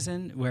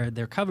Verizon, where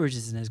their coverage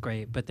isn't as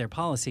great, but their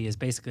policy is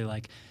basically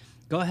like,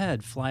 go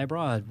ahead, fly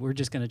abroad. We're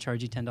just going to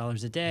charge you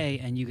 $10 a day,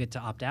 and you get to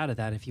opt out of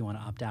that if you want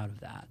to opt out of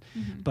that.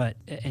 But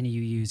and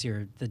you use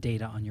the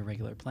data on your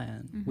regular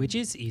plan, which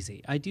is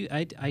easy. I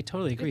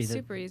totally agree. It's that,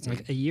 super easy.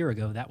 Like a year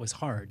ago, that was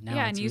hard. Now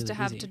yeah, it's and you used to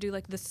really have easy. to do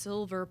like the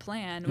silver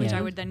plan, which Yeah.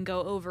 I would then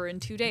go over in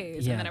 2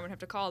 days, Yeah. and then I would have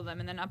to call them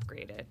and then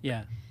upgrade it.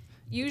 Yeah.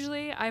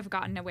 Usually, I've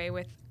gotten away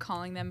with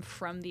calling them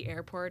from the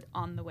airport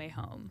on the way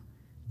home,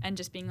 and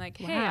just being like,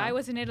 "Hey, Wow. I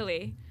was in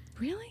Italy,"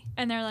 Really?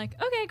 and they're like,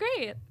 "Okay,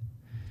 great."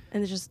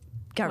 And they just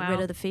got Wow.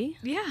 rid of the fee?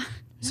 Yeah.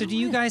 So do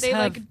you guys They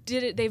have? like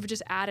did it. They've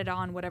just added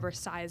on whatever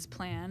size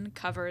plan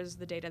covers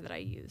the data that I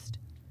used.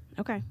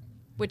 Okay.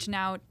 Which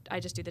now I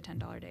just do the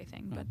 $10 a day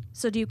thing, but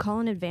So do you call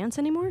in advance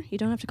anymore? You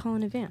don't have to call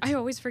in advance. I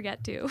always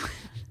forget to.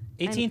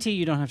 AT&T,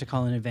 you don't have to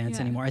call in advance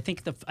Yeah. anymore. I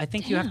think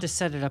you have to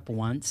set it up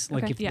once.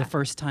 Like Okay. if Yeah. the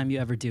first time you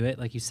ever do it,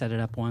 like you set it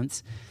up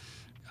once.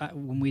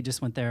 When we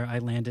just went there, I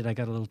landed. I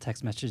got a little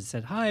text message that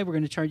said, "Hi, we're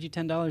going to charge you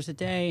 $10 a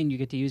day, and you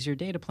get to use your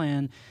data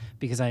plan,"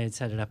 because I had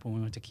set it up when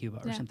we went to Cuba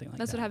or Yeah, something like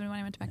that's that. what happened when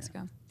I went to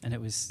Mexico. And it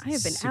was. I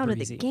have been super out of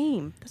easy. the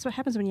game. That's what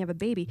happens when you have a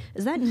baby.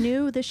 Is that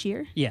new this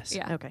year? Yes.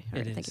 Yeah. Okay. All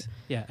right. It Thank is.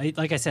 you. Yeah.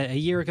 Like I said, a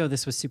year ago,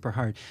 this was super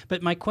hard.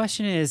 But my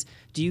question is,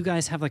 do you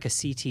guys have like a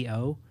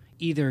CTO,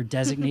 either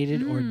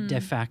designated or de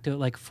facto,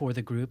 like for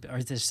the group? Or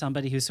is there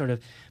somebody who sort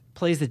of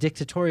plays the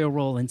dictatorial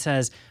role and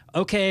says,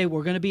 okay,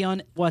 we're going to be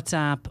on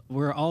WhatsApp.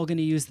 We're all going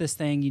to use this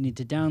thing. You need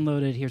to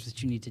download it. Here's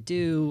what you need to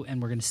do.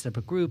 And we're going to set up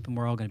a group and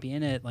we're all going to be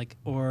in it. Like,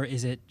 or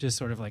is it just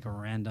sort of like a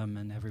random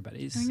and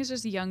everybody's... I think it's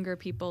just younger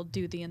people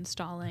do the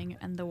installing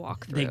and the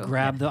walkthrough. They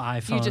grab the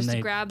iPhone. You just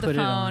they grab the put it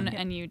phone on.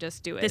 and you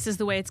just do it. This is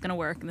the way it's going to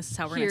work, and this is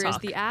how we're going Here to is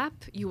talk. the app.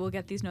 You will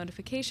get these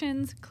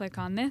notifications. Click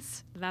on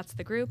this. That's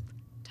the group.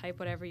 Type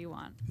whatever you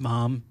want.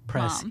 Mom,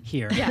 press Mom.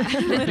 here. Yeah.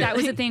 That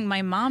was the thing.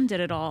 My mom did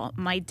it all.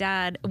 My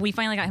dad, we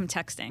finally got him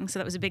texting, so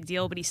that was a big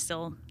deal, but he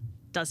still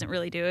doesn't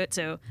really do it.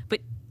 So, but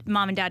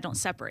mom and dad don't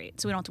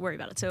separate, so we don't have to worry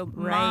about it. So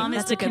mom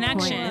That's is the a good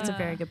connection. point. That's a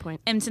very good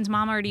point. And since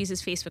mom already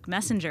uses Facebook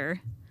Messenger,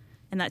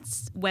 and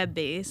that's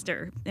web-based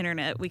or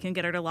internet, we can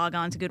get her to log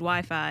on to good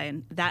Wi-Fi,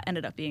 and that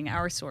ended up being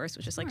our source,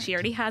 which is like she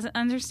already has it,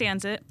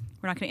 understands it.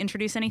 We're not going to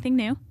introduce anything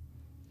new.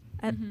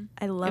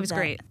 I love It was that.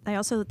 great. I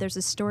also, there's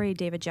a story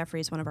David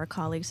Jeffries, one of our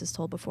colleagues, has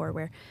told before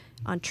where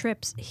on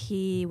trips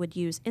he would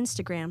use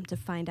Instagram to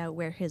find out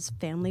where his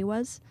family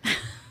was.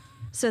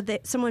 So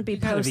that someone would be You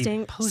gotta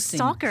posting. be posting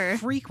stalker.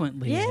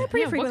 frequently. Yeah,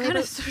 pretty What frequently. kind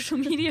of but- social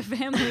media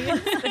family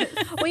is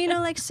this? well, you know,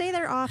 like say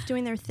they're off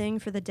doing their thing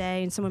for the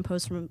day and someone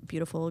posts from a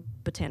beautiful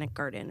botanic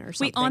garden or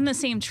something. Wait, on the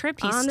same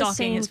trip, he's on stalking the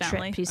same his family.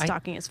 trip, he's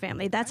stalking his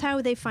family. That's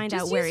how they find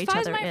Just out where use each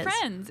Find other My is.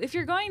 Friends. If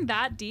you're going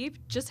that deep,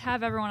 just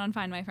have everyone on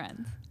Find My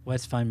Friends.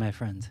 Let's find my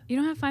friends. You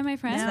don't have Find My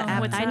Friends? It's the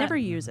app. What's I that? never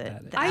use it.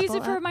 That is- The I use Apple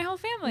it for app? my whole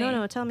family.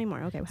 No, tell me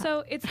more. Okay.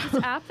 So it's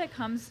this app that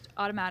comes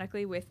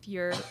automatically with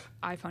your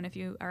iPhone if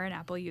you are an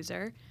Apple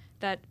user.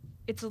 That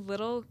it's a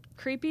little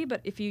creepy,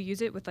 but if you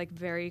use it with like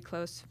very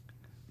close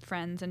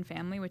friends and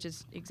family, which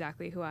is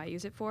exactly who I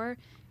use it for,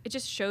 it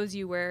just shows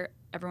you where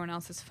everyone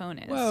else's phone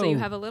is. So you Whoa.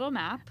 have a little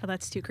map. Oh,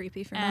 that's too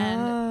creepy for me.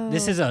 And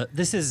This is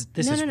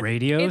No, no.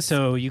 radio, It's-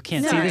 so you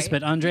can't see this. Sorry.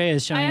 But Andrea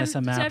is showing I am, us a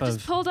so map I've just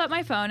of. pulled up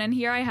my phone, and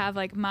here I have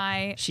like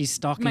my She's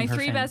stalking my her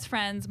three family. best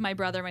friends, my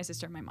brother, my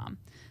sister, and my mom.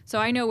 So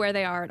I know where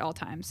they are at all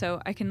times.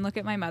 So I can look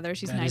at my mother.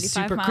 She's That is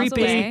 95 super miles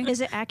creepy. away. Is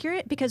it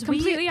accurate? Because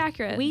Completely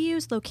accurate. We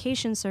use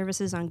location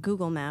services on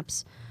Google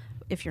Maps.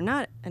 If you're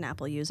not an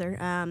Apple user,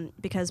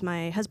 because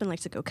my husband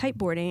likes to go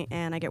kiteboarding,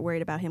 and I get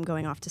worried about him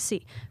going off to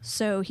sea.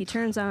 So he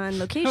turns on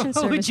location What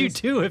services. would you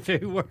do if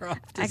it were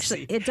off to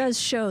Actually, sea? it does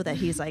show that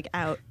he's like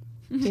out.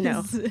 You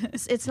know,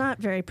 it's not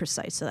very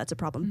precise, so that's a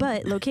problem.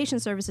 But location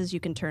services you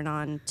can turn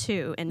on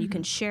too, and you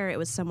can share it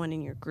with someone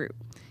in your group.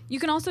 You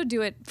can also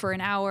do it for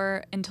an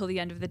hour until the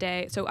end of the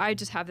day. So I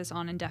just have this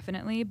on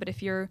indefinitely. But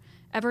if you're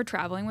ever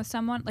traveling with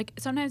someone, like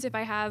sometimes if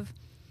I have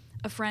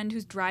a friend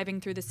who's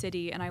driving through the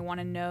city and I want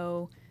to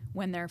know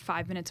when they're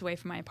 5 minutes away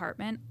from my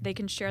apartment, they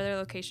can share their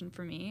location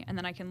for me. And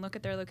then I can look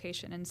at their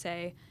location and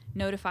say,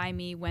 notify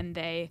me when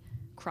they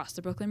cross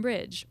the Brooklyn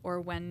Bridge or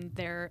when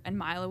they're a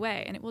mile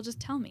away. And it will just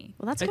tell me.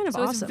 Well, that's kind of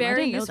So awesome. it's I very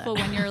didn't know useful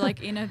that. when you're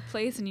like in a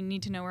place and you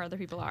need to know where other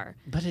people are.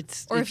 But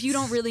it's Or if you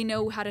it's- don't really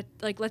know how to,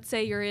 like, let's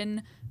say you're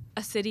in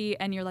a city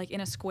and you're like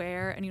in a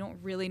square and you don't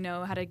really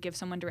know how to give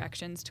someone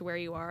directions to where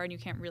you are and you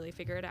can't really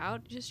figure it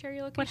out, just share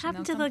your location. What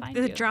happened They'll to come like find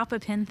the you. drop a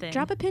pin thing?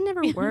 Drop a pin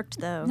never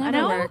worked though. Never I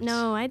don't worked.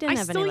 No, I didn't I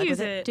have still any luck use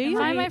with it. Do you?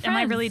 Find my Am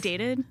I really friends.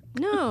 dated?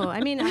 No,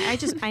 I mean,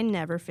 I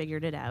never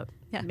figured it out.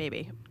 Yeah.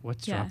 Maybe.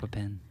 What's Yeah. drop a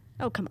pin?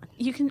 Oh, come on.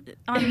 You can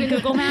on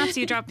Google Maps.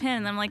 You drop pin,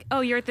 and I'm like,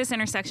 oh, you're at this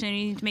intersection. And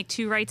you need to make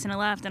 2 rights and a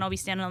left, and I'll be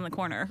standing on the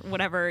corner.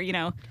 Whatever, you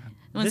know.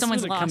 When This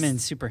someone's would lost. come in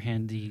super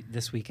handy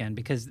this weekend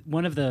because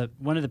one of the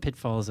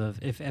pitfalls of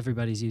if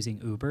everybody's using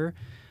Uber,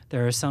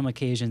 there are some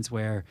occasions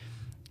where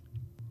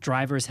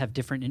drivers have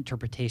different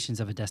interpretations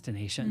of a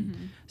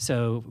destination.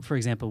 So, for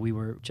example, we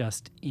were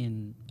just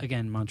in,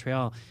 again,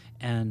 Montreal,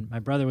 and my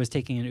brother was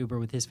taking an Uber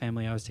with his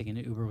family. I was taking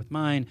an Uber with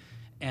mine.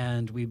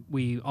 and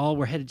we all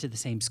were headed to the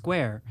same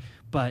square,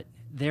 but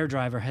their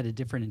driver had a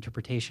different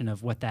interpretation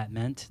of what that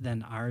meant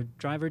than our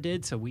driver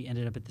did. So we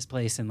ended up at this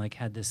place and like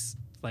had this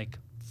like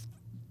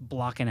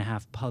block and a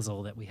half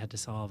puzzle that we had to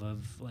solve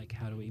of like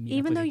how do we meet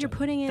Even up though with you're each other.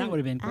 putting That would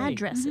have in been great.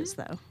 addresses,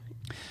 though.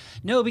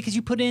 No, because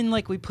you put in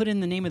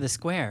the name of the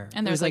square.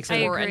 And there's like so-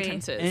 four I agree.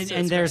 entrances. and, to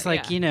and the there's square,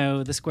 like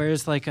yeah. the square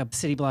is like a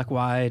city block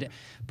wide,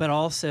 but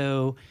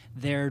also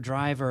their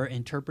driver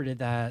interpreted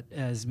that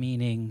as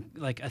meaning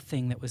like a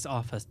thing that was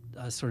off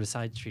a sort of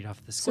side street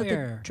off the So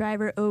square. the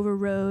driver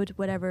overrode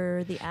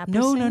whatever the app was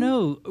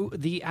No. saying?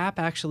 The app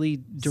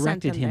actually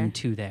directed them him there.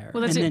 to there.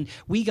 Well, and that's then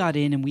we got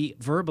in and we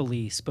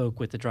verbally spoke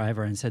with the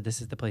driver and said,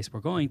 this is the place we're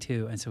going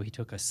to. And so he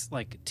took us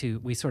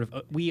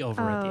we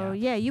overrode the Oh, app.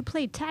 yeah. You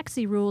played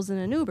taxi rules in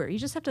an Uber. You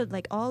just have to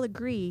like all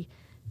agree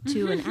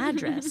to an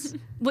address.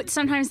 But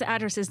sometimes the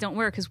addresses don't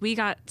work because we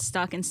got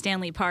stuck in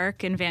Stanley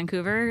Park in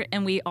Vancouver,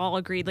 and we all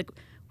agreed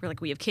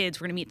we have kids,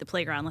 we're gonna meet at the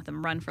playground, let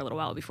them run for a little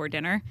while before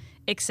dinner.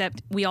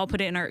 Except we all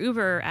put it in our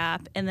Uber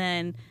app, and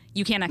then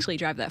you can't actually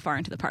drive that far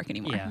into the park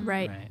anymore. Yeah,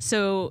 Right.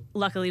 So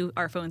luckily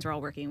our phones were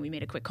all working. We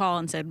made a quick call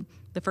and said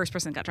the first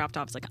person that got dropped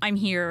off is like, I'm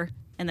here,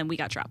 and then we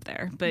got dropped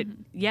there. But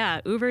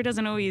yeah, Uber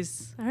doesn't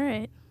always All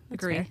right.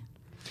 That's agree. fair.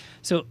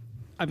 So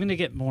I'm going to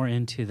get more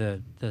into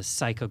the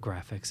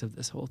psychographics of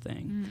this whole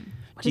thing.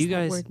 What Do does you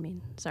guys? that word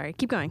mean? Sorry.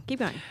 Keep going. Keep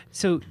going.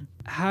 So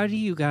how do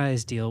you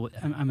guys deal with?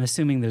 I'm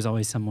assuming there's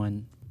always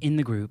someone in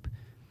the group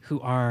who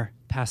are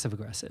passive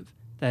aggressive.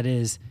 That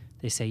is,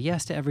 they say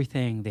yes to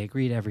everything, they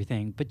agree to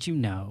everything, but you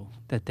know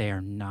that they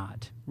are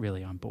not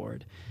really on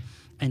board,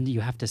 and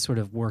you have to sort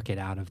of work it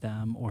out of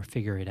them or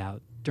figure it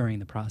out during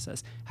the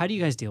process. How do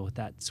you guys deal with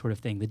that sort of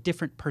thing? The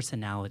different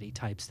personality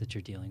types that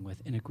you're dealing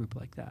with in a group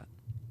like that.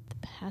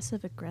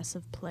 Passive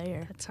aggressive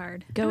player. That's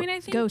hard. Go, I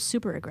think- go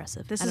super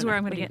aggressive. This I is don't where know.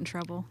 I'm What going to do get in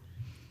trouble.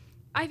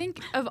 I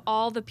think of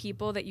all the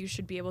people that you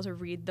should be able to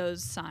read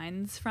those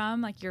signs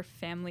from, like your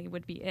family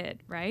would be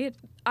it, right?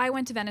 I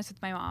went to Venice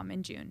with my mom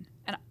in June,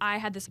 and I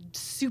had this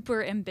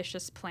super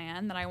ambitious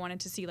plan that I wanted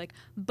to see like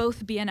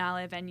both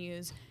Biennale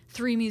venues,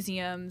 3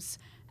 museums,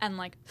 and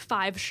like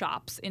 5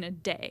 shops in a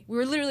day. We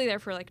were literally there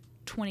for like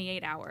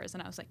 28 hours,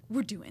 and I was like,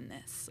 we're doing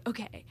this,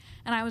 okay.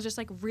 And I was just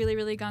like really,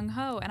 really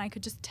gung-ho, and I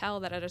could just tell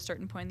that at a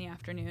certain point in the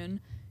afternoon,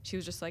 she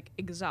was just like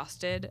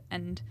exhausted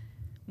and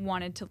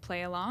wanted to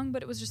play along,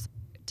 but it was just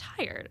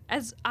tired,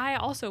 as I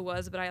also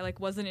was, but I like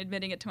wasn't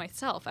admitting it to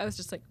myself. I was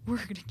just like, we're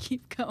gonna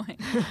keep going.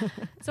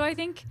 So I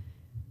think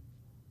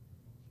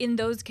in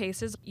those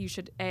cases, you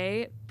should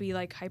be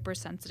like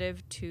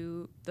hypersensitive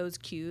to those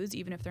cues,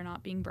 even if they're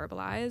not being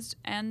verbalized,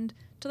 and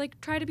to like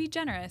try to be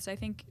generous. I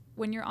think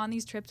when you're on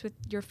these trips with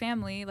your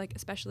family, like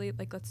especially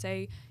like let's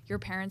say your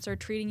parents are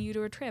treating you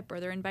to a trip or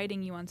they're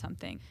inviting you on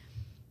something,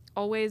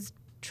 always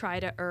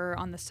try to err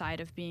on the side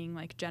of being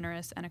like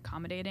generous and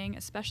accommodating,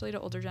 especially to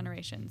older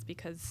generations,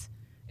 because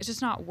it's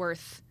just not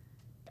worth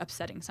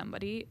upsetting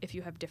somebody if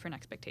you have different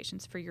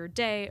expectations for your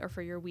day or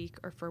for your week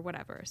or for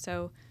whatever.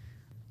 So,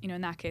 in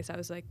that case, I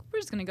was like, we're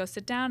just going to go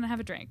sit down and have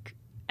a drink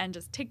and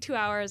just take 2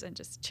 hours and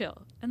just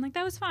chill. And like,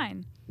 that was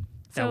fine.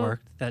 That So-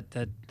 worked. That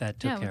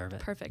took care of it.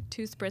 Perfect.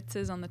 2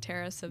 spritzes on the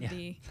terrace of Yeah.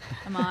 the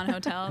Amman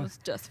Hotel was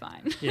just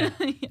fine. Yeah.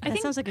 That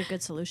sounds like a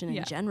good solution in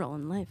Yeah. general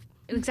in life.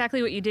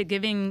 Exactly what you did,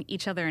 giving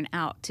each other an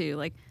out too.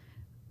 Like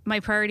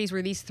my priorities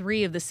were these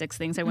 3 of the 6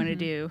 things I wanted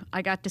to do.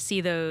 I got to see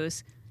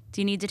those. Do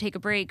you need to take a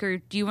break, or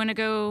do you want to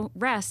go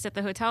rest at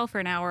the hotel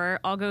for an hour?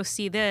 I'll go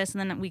see this, and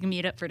then we can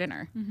meet up for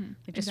dinner. Like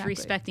just Exactly.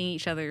 respecting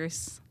each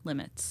other's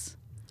limits.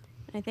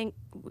 I think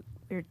we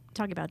were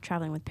talking about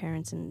traveling with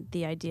parents and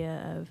the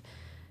idea of,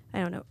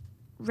 I don't know,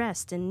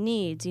 rest and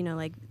needs.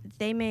 Like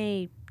they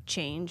may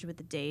change with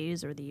the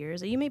days or the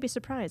years. You may be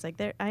surprised.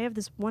 Like I have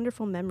this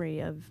wonderful memory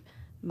of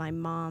my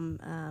mom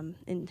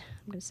in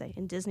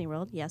Disney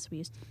World. Yes, we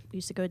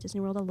used to go to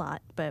Disney World a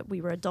lot, but we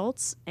were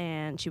adults,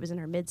 and she was in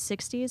her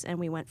mid-60s, and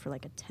we went for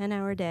like a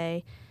 10-hour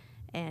day,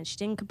 and she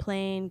didn't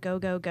complain, go,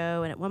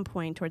 and at one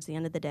point towards the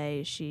end of the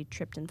day, she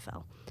tripped and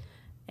fell.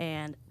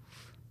 And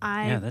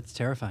Yeah, that's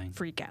terrifying.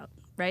 freak out,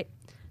 right?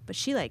 But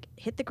she like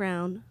hit the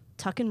ground,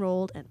 tuck and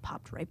rolled, and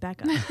popped right back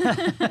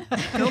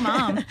up. Go,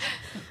 Mom.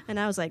 And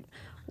I was like,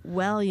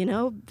 well,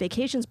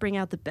 vacations bring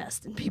out the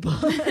best in people.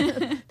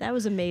 That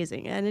was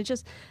amazing. And it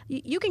just,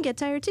 you can get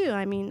tired too.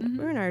 I mean,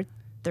 we're in our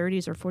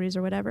 30s or 40s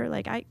or whatever.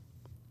 Like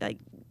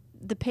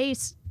the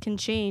pace can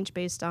change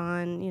based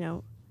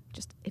on,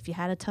 just if you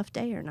had a tough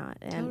day or not.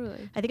 And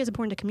Totally. I think it's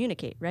important to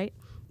communicate, right?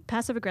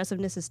 Passive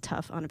aggressiveness is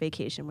tough on a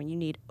vacation when you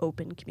need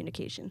open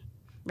communication,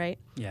 right?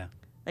 Yeah.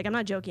 Like, I'm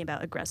not joking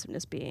about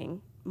aggressiveness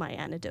being my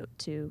antidote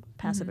to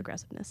passive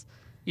aggressiveness.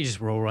 You just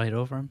roll right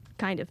over them.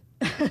 Kind of.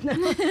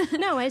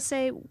 No, I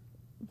say,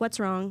 what's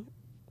wrong?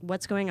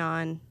 What's going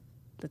on?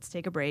 Let's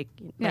take a break.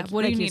 Yeah,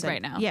 what do you you need said.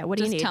 right now? Yeah, what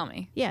do you Just need? tell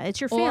me. Yeah,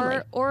 it's your family.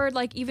 Or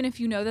like even if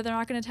you know that they're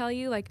not going to tell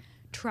you, like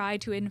try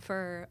to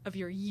infer of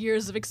your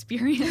years of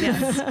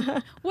experience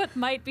what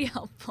might be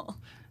helpful.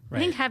 I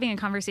think having a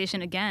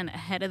conversation again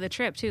ahead of the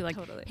trip too, like,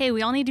 Totally. hey,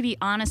 we all need to be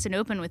honest and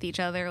open with each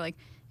other. Like,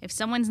 if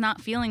someone's not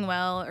feeling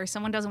well or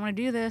someone doesn't want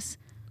to do this,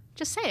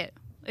 just say it.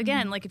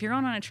 Again, like if you're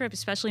going on a trip,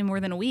 especially more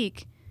than a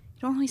week,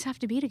 you don't always have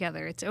to be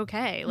together. It's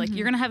okay. Like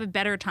you're going to have a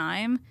better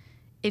time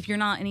if you're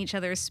not in each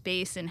other's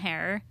space and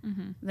hair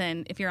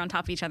than if you're on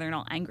top of each other and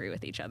all angry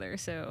with each other.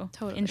 So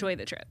enjoy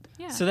the trip.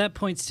 Yeah. So that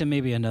points to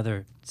maybe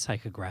another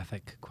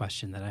psychographic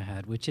question that I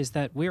had, which is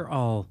that we're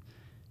all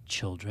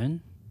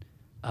children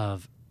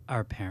of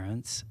our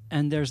parents,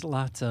 and there's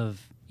lots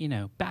of,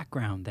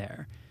 background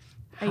there.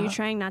 Are you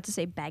trying not to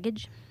say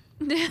baggage?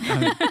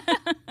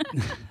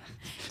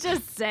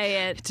 Just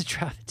say it. It's a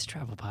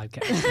travel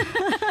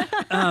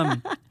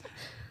podcast.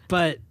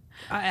 But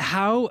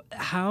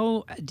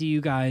how do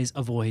you guys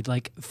avoid,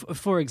 like,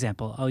 for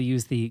example, I'll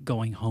use the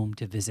going home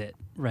to visit,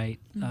 right,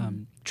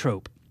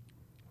 trope.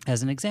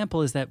 As an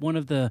example, is that one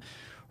of the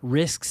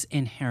risks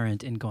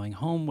inherent in going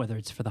home, whether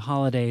it's for the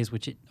holidays,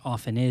 which it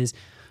often is,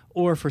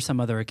 or for some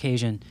other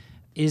occasion,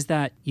 is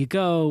that you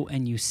go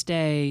and you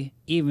stay,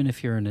 even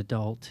if you're an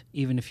adult,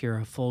 even if you're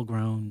a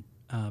full-grown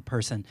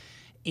person,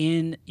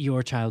 in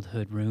your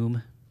childhood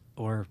room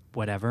or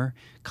whatever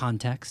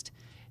context.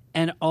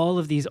 And all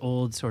of these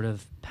old sort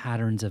of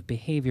patterns of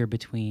behavior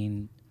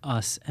between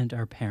us and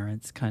our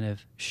parents kind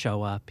of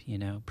show up,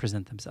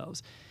 present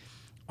themselves.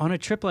 On a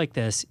trip like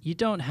this, you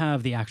don't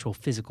have the actual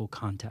physical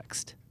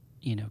context,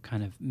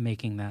 kind of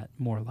making that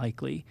more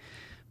likely.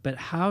 But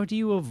how do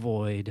you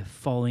avoid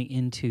falling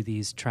into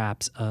these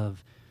traps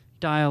of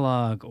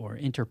dialogue or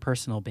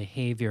interpersonal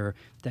behavior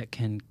that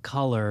can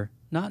color,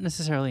 not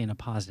necessarily in a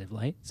positive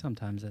light,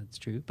 sometimes that's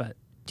true, but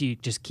do you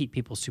just keep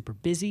people super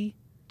busy?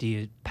 Do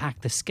you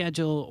pack the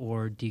schedule,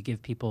 or do you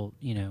give people,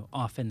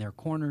 off in their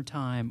corner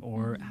time?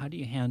 Or how do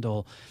you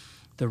handle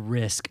the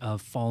risk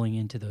of falling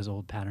into those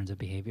old patterns of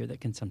behavior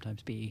that can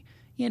sometimes be,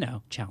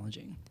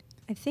 challenging?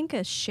 I think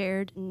a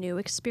shared new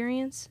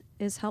experience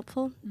is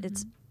helpful.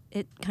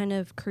 It kind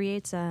of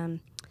creates,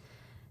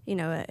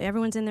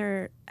 everyone's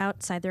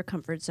outside their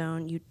comfort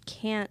zone. You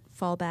can't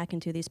fall back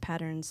into these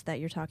patterns that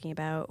you're talking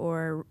about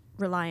or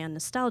rely on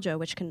nostalgia,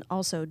 which can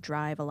also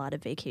drive a lot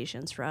of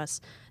vacations for us.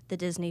 The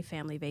Disney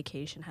family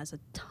vacation has a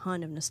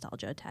ton of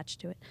nostalgia attached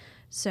to it.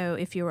 So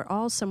if you were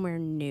all somewhere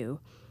new,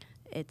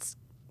 it's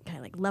kind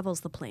of like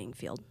levels the playing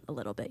field a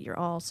little bit. You're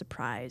all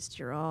surprised.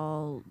 You're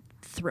all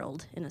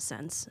thrilled in a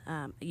sense.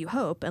 You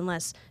hope,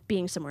 unless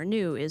being somewhere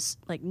new is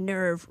like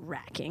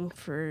nerve-wracking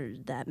for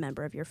that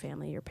member of your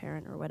family, your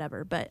parent or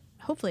whatever. But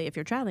hopefully if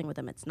you're traveling with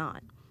them, it's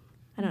not.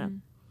 I don't know.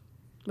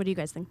 What do you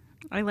guys think?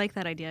 I like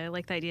that idea. I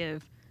like the idea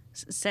of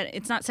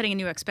it's not setting a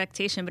new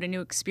expectation, but a new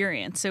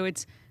experience. So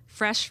it's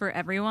fresh for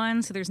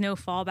everyone. So there's no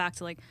fallback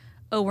to like,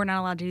 oh, we're not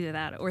allowed to do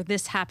that, or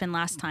this happened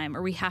last time,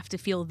 or we have to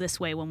feel this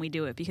way when we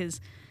do it, because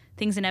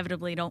things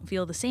inevitably don't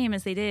feel the same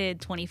as they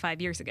did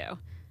 25 years ago.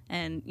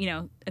 And,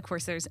 of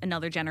course, there's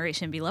another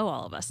generation below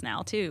all of us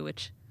now, too,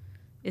 which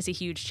is a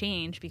huge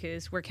change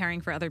because we're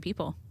caring for other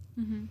people.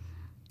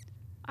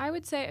 I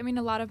would say, a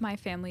lot of my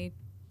family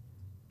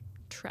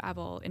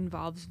travel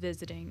involves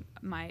visiting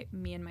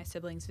me and my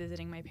siblings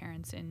visiting my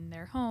parents in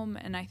their home.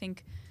 And I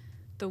think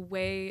the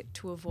way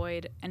to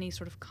avoid any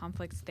sort of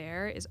conflicts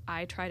there is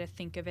I try to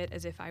think of it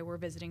as if I were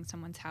visiting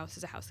someone's house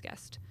as a house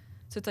guest.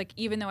 So it's like,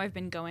 even though I've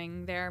been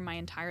going there my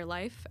entire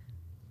life,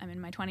 I'm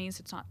in my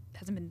 20s,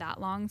 hasn't been that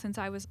long since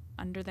I was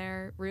under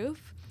their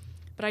roof,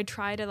 but I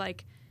try to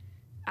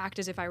act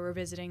as if I were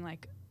visiting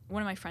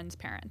one of my friend's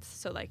parents.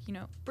 So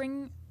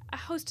bring a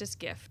hostess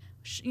gift,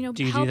 do you help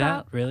do that?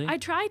 out. Really? I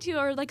try to,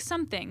 or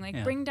something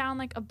bring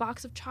down a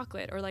box of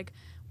chocolate, or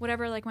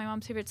whatever my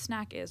mom's favorite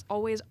snack is.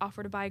 Always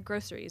offer to buy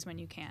groceries when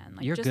you can.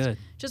 You're good.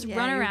 Just Yeah,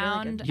 run you're really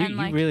around good. and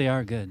You really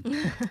are good.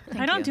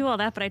 I don't do all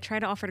that, but I try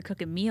to offer to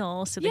cook a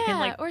meal so they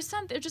can or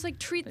something, or just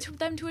treat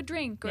them to a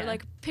drink, or Yeah.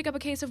 pick up a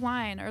case of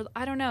wine, or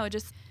I don't know,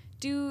 just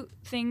do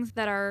things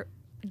that are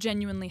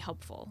genuinely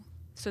helpful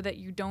so that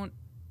you don't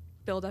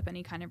build up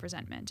any kind of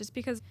resentment. Just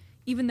because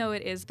even though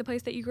it is the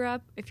place that you grew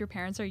up, if your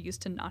parents are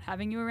used to not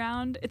having you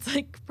around, it's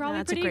probably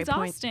that's a pretty great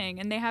point.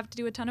 exhausting, and they have to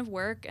do a ton of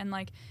work, and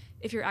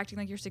if you're acting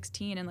like you're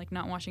 16 and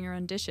not washing your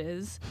own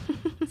dishes,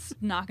 it's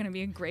not going to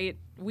be a great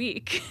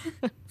week.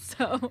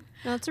 So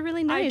No, it's a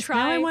really nice.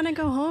 Now I want to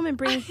go home and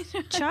bring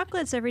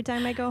chocolates every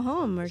time I go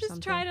home or just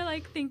something. try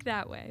to think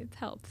that way. It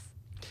helps.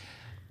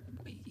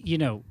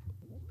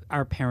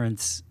 Our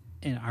parents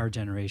in our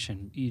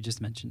generation, you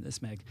just mentioned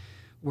this, Meg,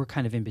 we're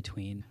kind of in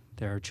between.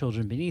 There are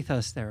children beneath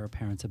us, there are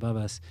parents above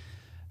us.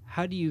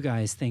 How do you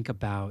guys think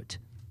about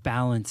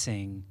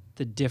balancing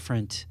the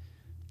different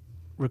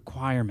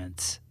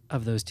requirements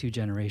of those two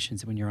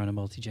generations when you're on a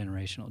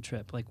multi-generational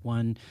trip?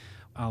 One,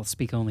 I'll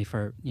speak only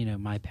for,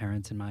 my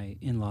parents and my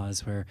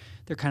in-laws, where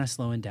they're kind of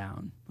slowing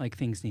down.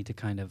 Things need to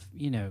kind of,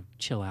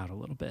 chill out a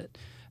little bit.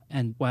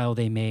 And while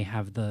they may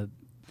have the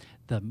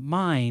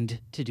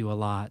mind to do a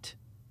lot,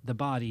 the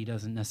body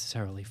doesn't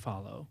necessarily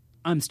follow.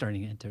 I'm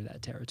starting to enter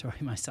that territory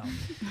myself.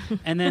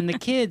 And then the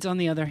kids, on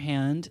the other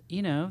hand,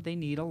 they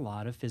need a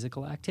lot of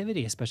physical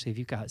activity, especially if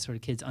you've got sort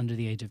of kids under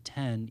the age of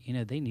 10.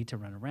 They need to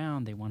run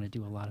around. They want to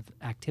do a lot of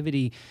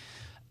activity.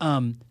 How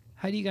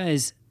do you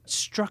guys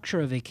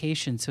structure a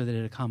vacation so that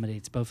it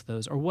accommodates both of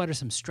those? Or what are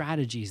some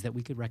strategies that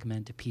we could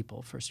recommend to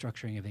people for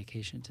structuring a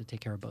vacation to take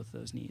care of both of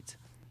those needs?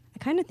 I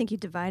kind of think you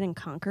divide and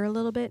conquer a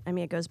little bit. I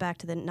mean, it goes back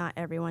to the not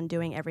everyone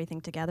doing everything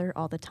together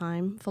all the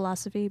time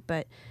philosophy,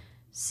 but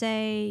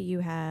say you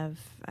have,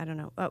 I don't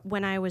know,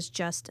 when I was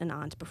just an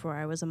aunt before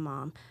I was a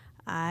mom,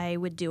 I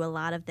would do a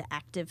lot of the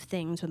active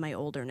things with my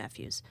older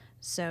nephews.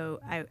 So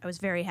I was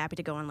very happy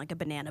to go on like a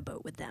banana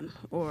boat with them,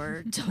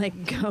 or to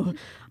like go,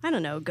 I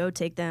don't know, go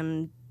take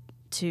them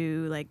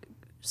to like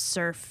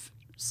surf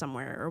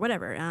somewhere or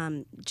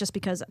whatever, just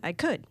because I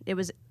could. It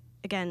was,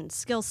 again,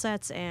 skill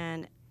sets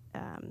and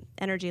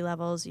energy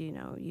levels, you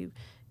know, you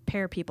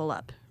pair people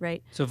up,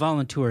 right? So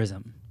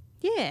voluntourism.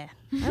 Yeah,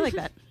 I like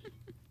that.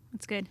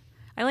 That's good.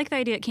 I like the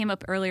idea that came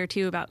up earlier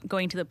too about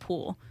going to the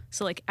pool.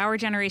 So like our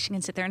generation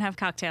can sit there and have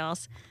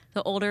cocktails.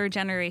 The older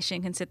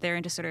generation can sit there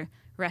and just sort of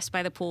rest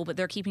by the pool, but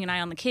they're keeping an eye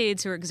on the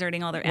kids who are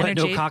exerting all their What,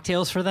 energy. no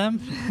cocktails for them?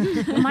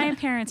 Well, my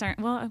parents aren't.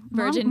 Well,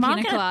 Virgin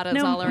pina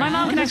coladas all My around.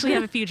 mom can actually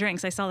have a few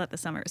drinks. I saw that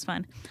this summer. It was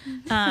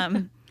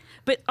fun.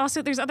 But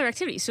also there's other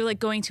activities. So like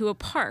going to a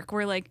park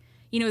where like,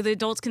 you know, the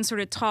adults can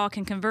sort of talk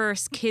and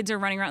converse, kids are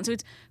running around. So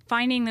it's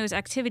finding those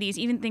activities,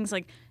 even things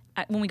like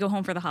when we go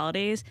home for the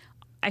holidays,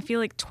 I feel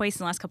like twice in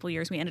the last couple of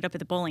years we ended up at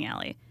the bowling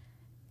alley.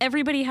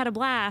 Everybody had a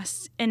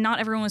blast, and not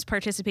everyone was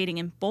participating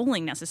in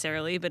bowling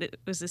necessarily, but it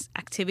was this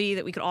activity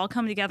that we could all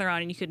come together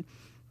on, and you could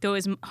go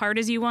as hard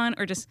as you want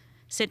or just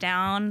sit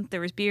down. There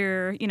was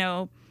beer, you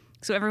know,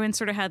 so everyone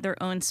sort of had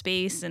their own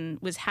space and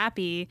was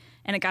happy,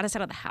 and it got us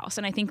out of the house.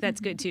 And I think that's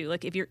good too.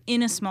 Like if you're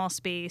in a small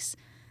space,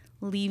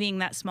 leaving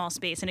that small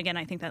space. And again,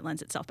 I think that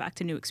lends itself back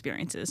to new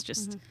experiences,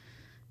 just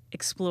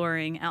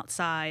exploring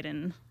outside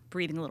and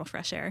breathing a little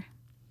fresh air.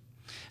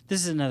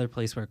 This is another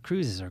place where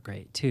cruises are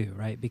great too,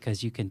 right?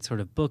 Because you can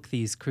sort of book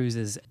these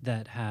cruises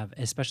that have,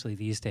 especially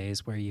these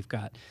days, where you've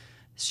got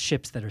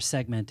ships that are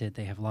segmented.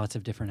 They have lots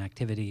of different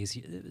activities.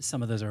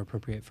 Some of those are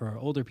appropriate for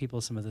older people.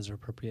 Some of those are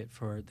appropriate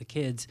for the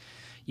kids.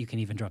 You can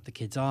even drop the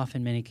kids off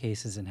in many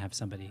cases and have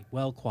somebody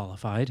well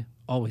qualified,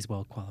 always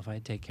well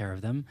qualified, take care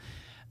of them.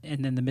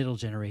 And then the middle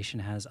generation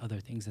has other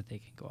things that they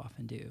can go off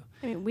and do.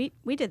 I mean,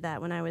 we did that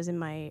when I was in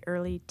my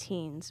early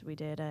teens. We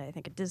did, I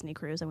think, a Disney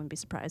cruise. I wouldn't be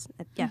surprised.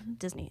 Yeah,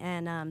 Disney.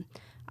 And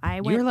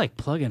I went. You're like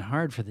plugging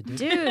hard for the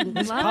Disney. Dude,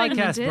 This loving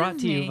the podcast brought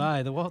to you Disney.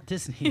 by the Walt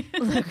Disney.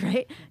 Look,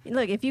 right?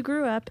 Look, if you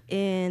grew up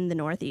in the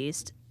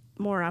Northeast,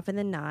 more often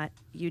than not,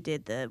 you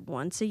did the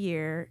once a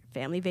year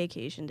family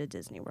vacation to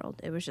Disney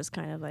World. It was just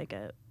kind of like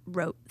a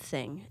rote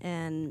thing.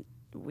 And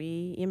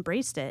we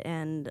embraced it.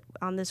 And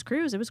on this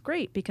cruise, it was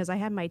great because I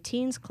had my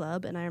teens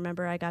club, and I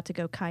remember I got to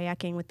go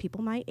kayaking with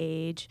people my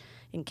age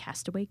in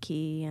Castaway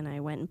Cay, and I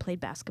went and played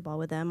basketball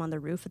with them on the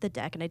roof of the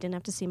deck, and I didn't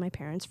have to see my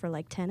parents for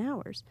like 10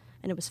 hours,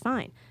 and it was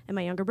fine. And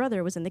my younger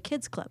brother was in the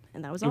kids club,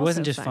 and that was It also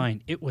wasn't just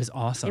fine. It was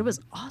awesome. It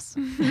was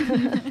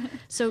awesome.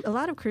 So a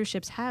lot of cruise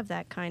ships have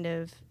that kind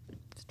of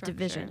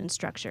division and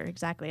structure,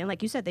 exactly. And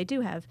like you said, they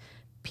do have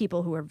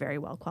people who are very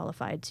well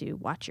qualified to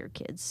watch your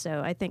kids.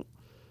 So I think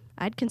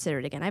I'd consider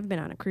it again. I've been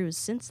on a cruise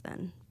since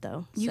then,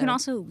 though. You so. can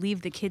also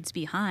leave the kids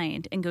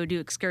behind and go do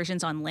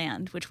excursions on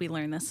land, which we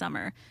learned this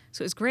summer.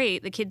 So it was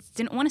great. The kids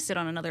didn't want to sit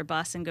on another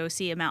bus and go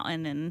see a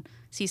mountain and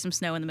see some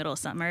snow in the middle of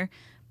summer.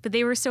 But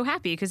they were so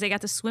happy because they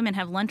got to swim and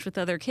have lunch with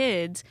other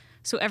kids.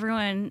 So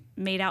everyone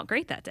made out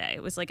great that day.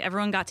 It was like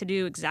everyone got to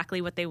do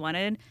exactly what they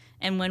wanted.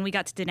 And when we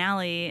got to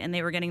Denali and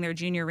they were getting their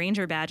junior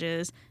ranger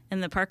badges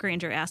and the park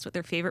ranger asked what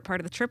their favorite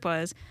part of the trip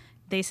was,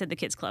 they said the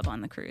kids club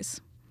on the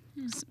cruise.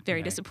 It's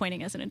very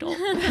disappointing as an adult.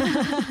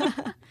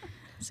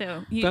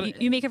 So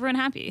you make everyone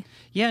happy.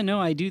 Yeah,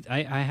 no, I do.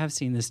 I have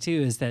seen this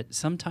too, is that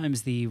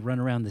sometimes the run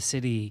around the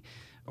city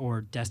or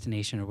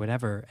destination or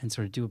whatever and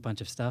sort of do a bunch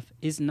of stuff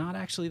is not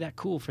actually that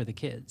cool for the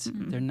kids.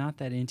 They're not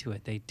that into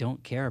it. They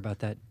don't care about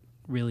that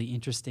really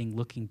interesting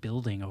looking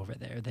building over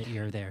there that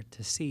you're there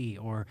to see,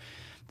 or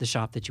the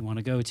shop that you want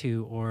to go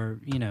to, or,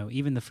 you know,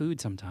 even the food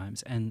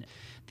sometimes. And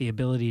the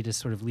ability to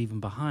sort of leave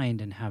them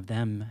behind and have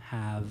them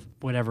have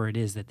whatever it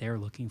is that they're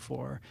looking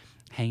for,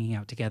 hanging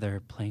out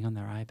together, playing on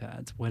their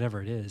iPads,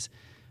 whatever it is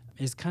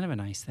kind of a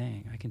nice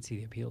thing. I can see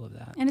the appeal of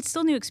that. And it's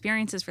still new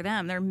experiences for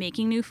them. They're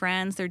making new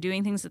friends. They're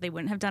doing things that they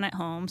wouldn't have done at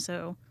home.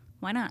 So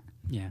why not?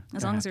 Yeah.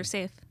 As long as they're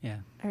safe. Yeah.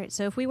 All right,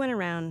 so if we went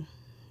around,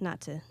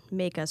 not to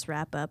make us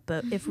wrap up,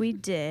 but if we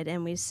did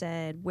and we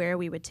said where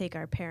we would take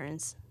our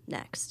parents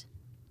next,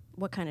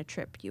 what kind of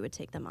trip you would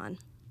take them on?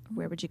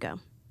 Where would you go?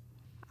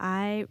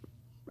 I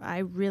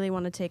really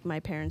want to take my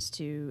parents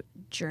to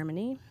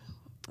Germany.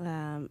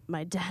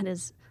 My dad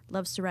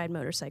loves to ride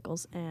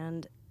motorcycles,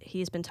 and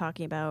he's been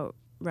talking about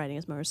riding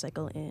his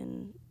motorcycle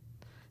in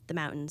the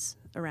mountains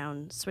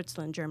around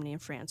Switzerland, Germany,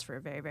 and France for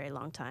a very, very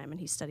long time. And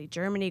he studied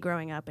Germany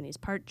growing up, and he's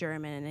part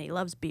German, and he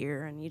loves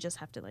beer, and you just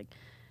have to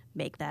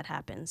make that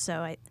happen.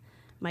 So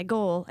my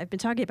goal, I've been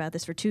talking about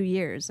this for 2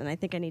 years, and I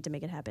think I need to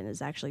make it happen,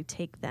 is actually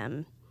take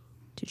them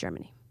to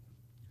Germany.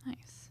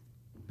 Nice.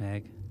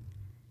 Meg?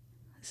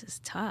 This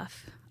is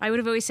tough. I would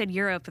have always said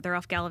Europe, but they're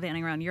off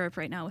gallivanting around Europe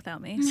right now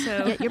without me.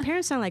 So Yeah, your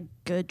parents sound like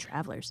good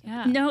travelers.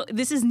 Yeah. no,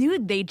 this is new.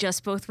 They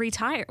just both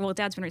retired. Well,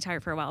 Dad's been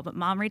retired for a while, but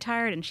Mom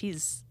retired and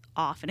she's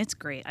off, and it's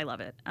great. I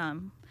love it.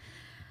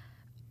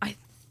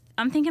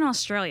 I'm thinking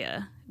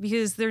Australia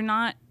because they're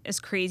not as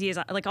crazy as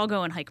I'll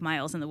go and hike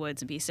miles in the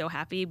woods and be so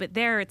happy. But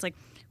there, it's like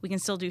we can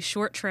still do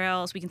short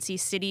trails. We can see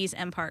cities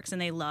and parks, and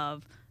they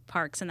love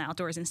parks and the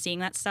outdoors and seeing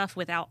that stuff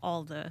without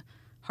all the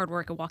hard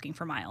work of walking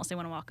for miles. They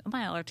want to walk a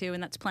mile or two,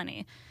 and that's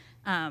plenty.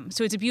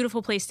 So it's a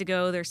beautiful place to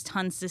go. There's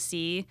tons to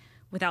see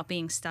without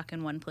being stuck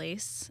in one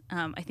place.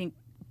 I think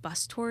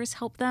bus tours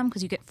help them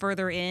because you get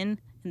further in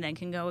and then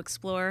can go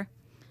explore.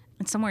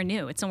 It's somewhere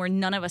new. It's somewhere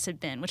none of us had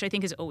been, which I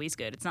think is always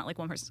good. It's not like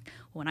one person,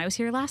 when I was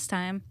here last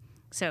time.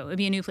 So it'd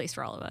be a new place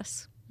for all of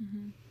us.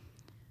 Mm-hmm.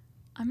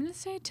 I'm going to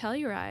say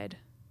Telluride,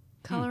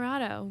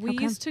 Colorado. We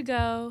Okay. used to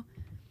go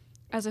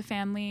as a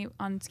family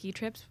on ski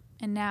trips,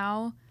 and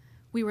now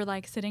we were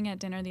like sitting at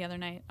dinner the other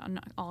night,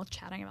 all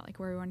chatting about like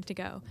where we wanted to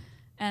go.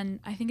 And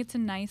I think it's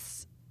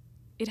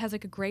it has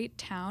like a great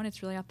town.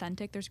 It's really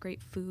authentic. There's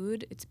great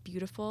food. It's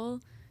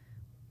beautiful.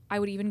 I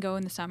would even go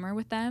in the summer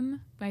with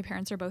them. My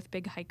parents are both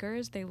big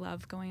hikers. They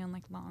love going on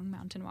like long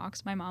mountain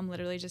walks. My mom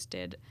literally just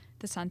did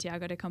the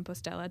Santiago de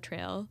Compostela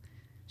trail.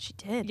 She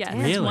did. Yes. damn.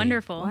 It's Really?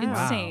 wonderful. Wow.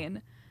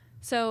 Insane.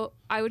 So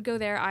I would go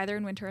there either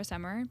in winter or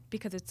summer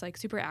because it's like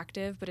super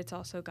active, but it's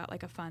also got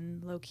like a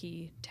fun,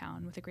 low-key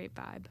town with a great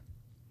vibe.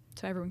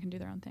 So everyone can do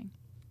their own thing.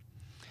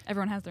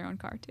 Everyone has their own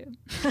car too.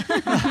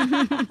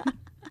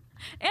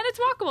 And it's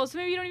walkable, so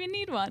maybe you don't even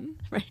need one.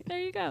 Right. There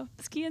you go.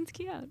 Ski in,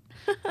 ski out.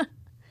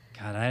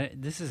 God,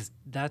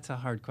 that's a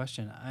hard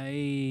question.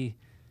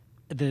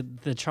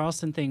 The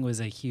Charleston thing was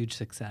a huge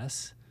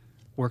success,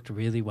 worked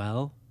really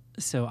well.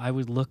 So I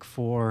would look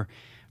for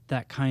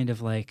that kind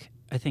of like,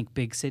 I think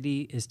big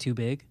city is too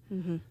big.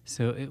 Mm-hmm.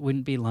 So it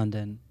wouldn't be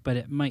London, but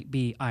it might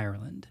be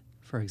Ireland,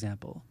 for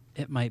example.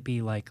 It might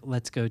be like,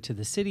 let's go to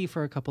the city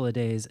for a couple of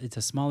days. It's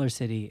a smaller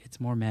city. It's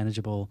more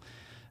manageable.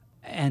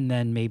 And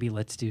then maybe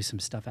let's do some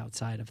stuff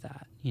outside of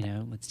that.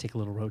 Let's take a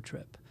little road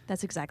trip.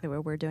 That's exactly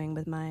what we're doing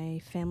with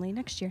my family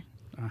next year.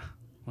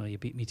 Well, you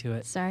beat me to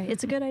it. Sorry,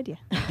 it's a good idea.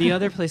 The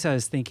other place I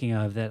was thinking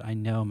of that I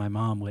know my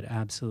mom would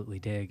absolutely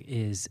dig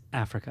is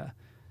Africa,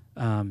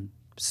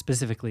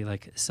 specifically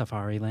like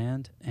safari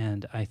land.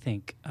 And I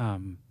think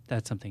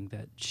that's something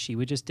that she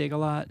would just dig a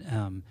lot.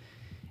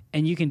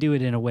 And you can do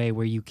it in a way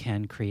where you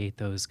can create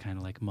those kind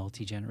of like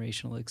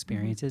multi-generational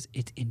experiences. Mm-hmm.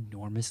 It's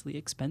enormously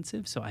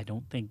expensive, so I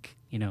don't think,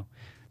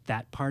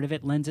 that part of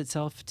it lends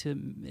itself to,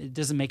 it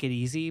doesn't make it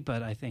easy,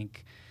 but I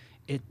think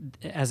it,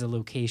 as a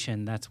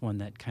location, that's one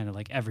that kind of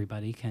like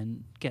everybody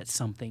can get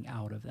something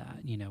out of that,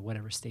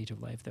 whatever stage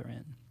of life they're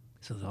in.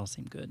 So those all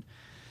seem good.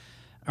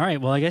 All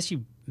right, well, I guess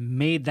you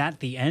made that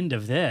the end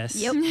of this.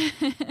 Yep.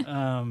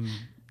 Keeping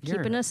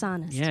You're- us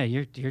honest. Yeah,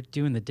 you're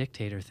doing the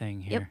dictator thing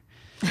here.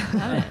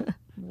 Love it.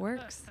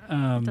 Works.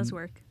 It does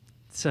work.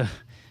 So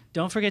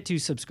don't forget to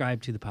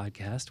subscribe to the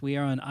podcast. We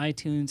are on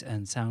iTunes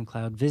and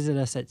SoundCloud. Visit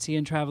us at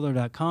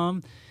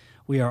cntraveler.com.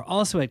 We are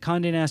also at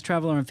Condé Nast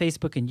Traveler on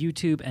Facebook and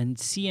YouTube, and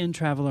CN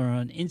Traveler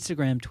on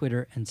Instagram,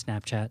 Twitter, and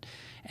Snapchat.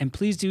 And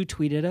please do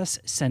tweet at us.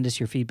 Send us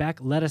your feedback.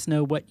 Let us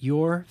know what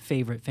your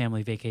favorite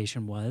family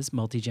vacation was,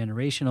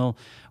 multi-generational.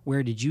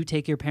 Where did you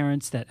take your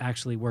parents that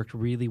actually worked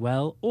really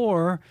well?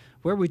 Or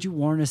where would you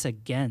warn us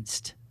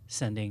against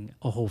sending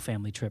a whole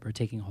family trip or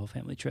taking a whole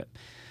family trip?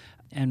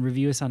 And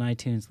review us on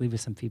iTunes. Leave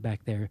us some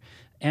feedback there.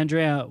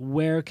 Andrea,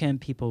 where can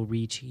people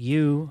reach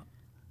you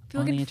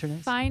People on the can internet?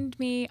 find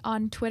me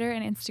on Twitter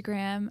and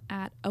Instagram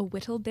at a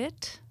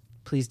whittlebit.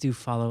 Please do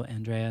follow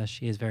Andrea.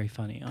 She is very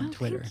funny on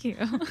Twitter. Thank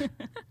you.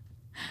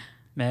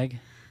 Meg?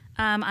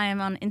 I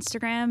am on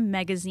Instagram,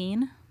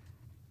 Megazine.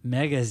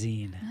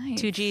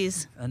 Nice. 2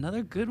 G's.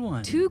 Another good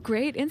one. 2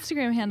 great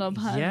Instagram handle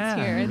puns Yeah,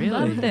 here. I really.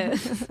 love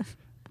this.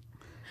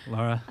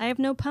 Laura? I have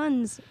no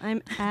puns.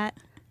 I'm at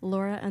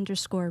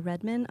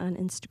Laura_Redman on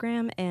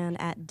Instagram and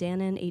at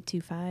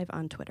Dannon825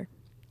 on Twitter.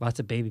 Lots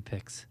of baby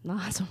pics.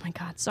 Lots. Oh my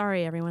God.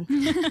 Sorry, everyone.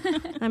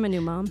 I'm a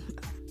new mom.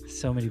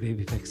 So many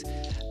baby pics.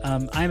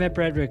 I'm at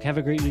Bredrick. Have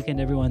a great weekend,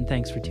 everyone.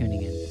 Thanks for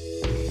tuning in.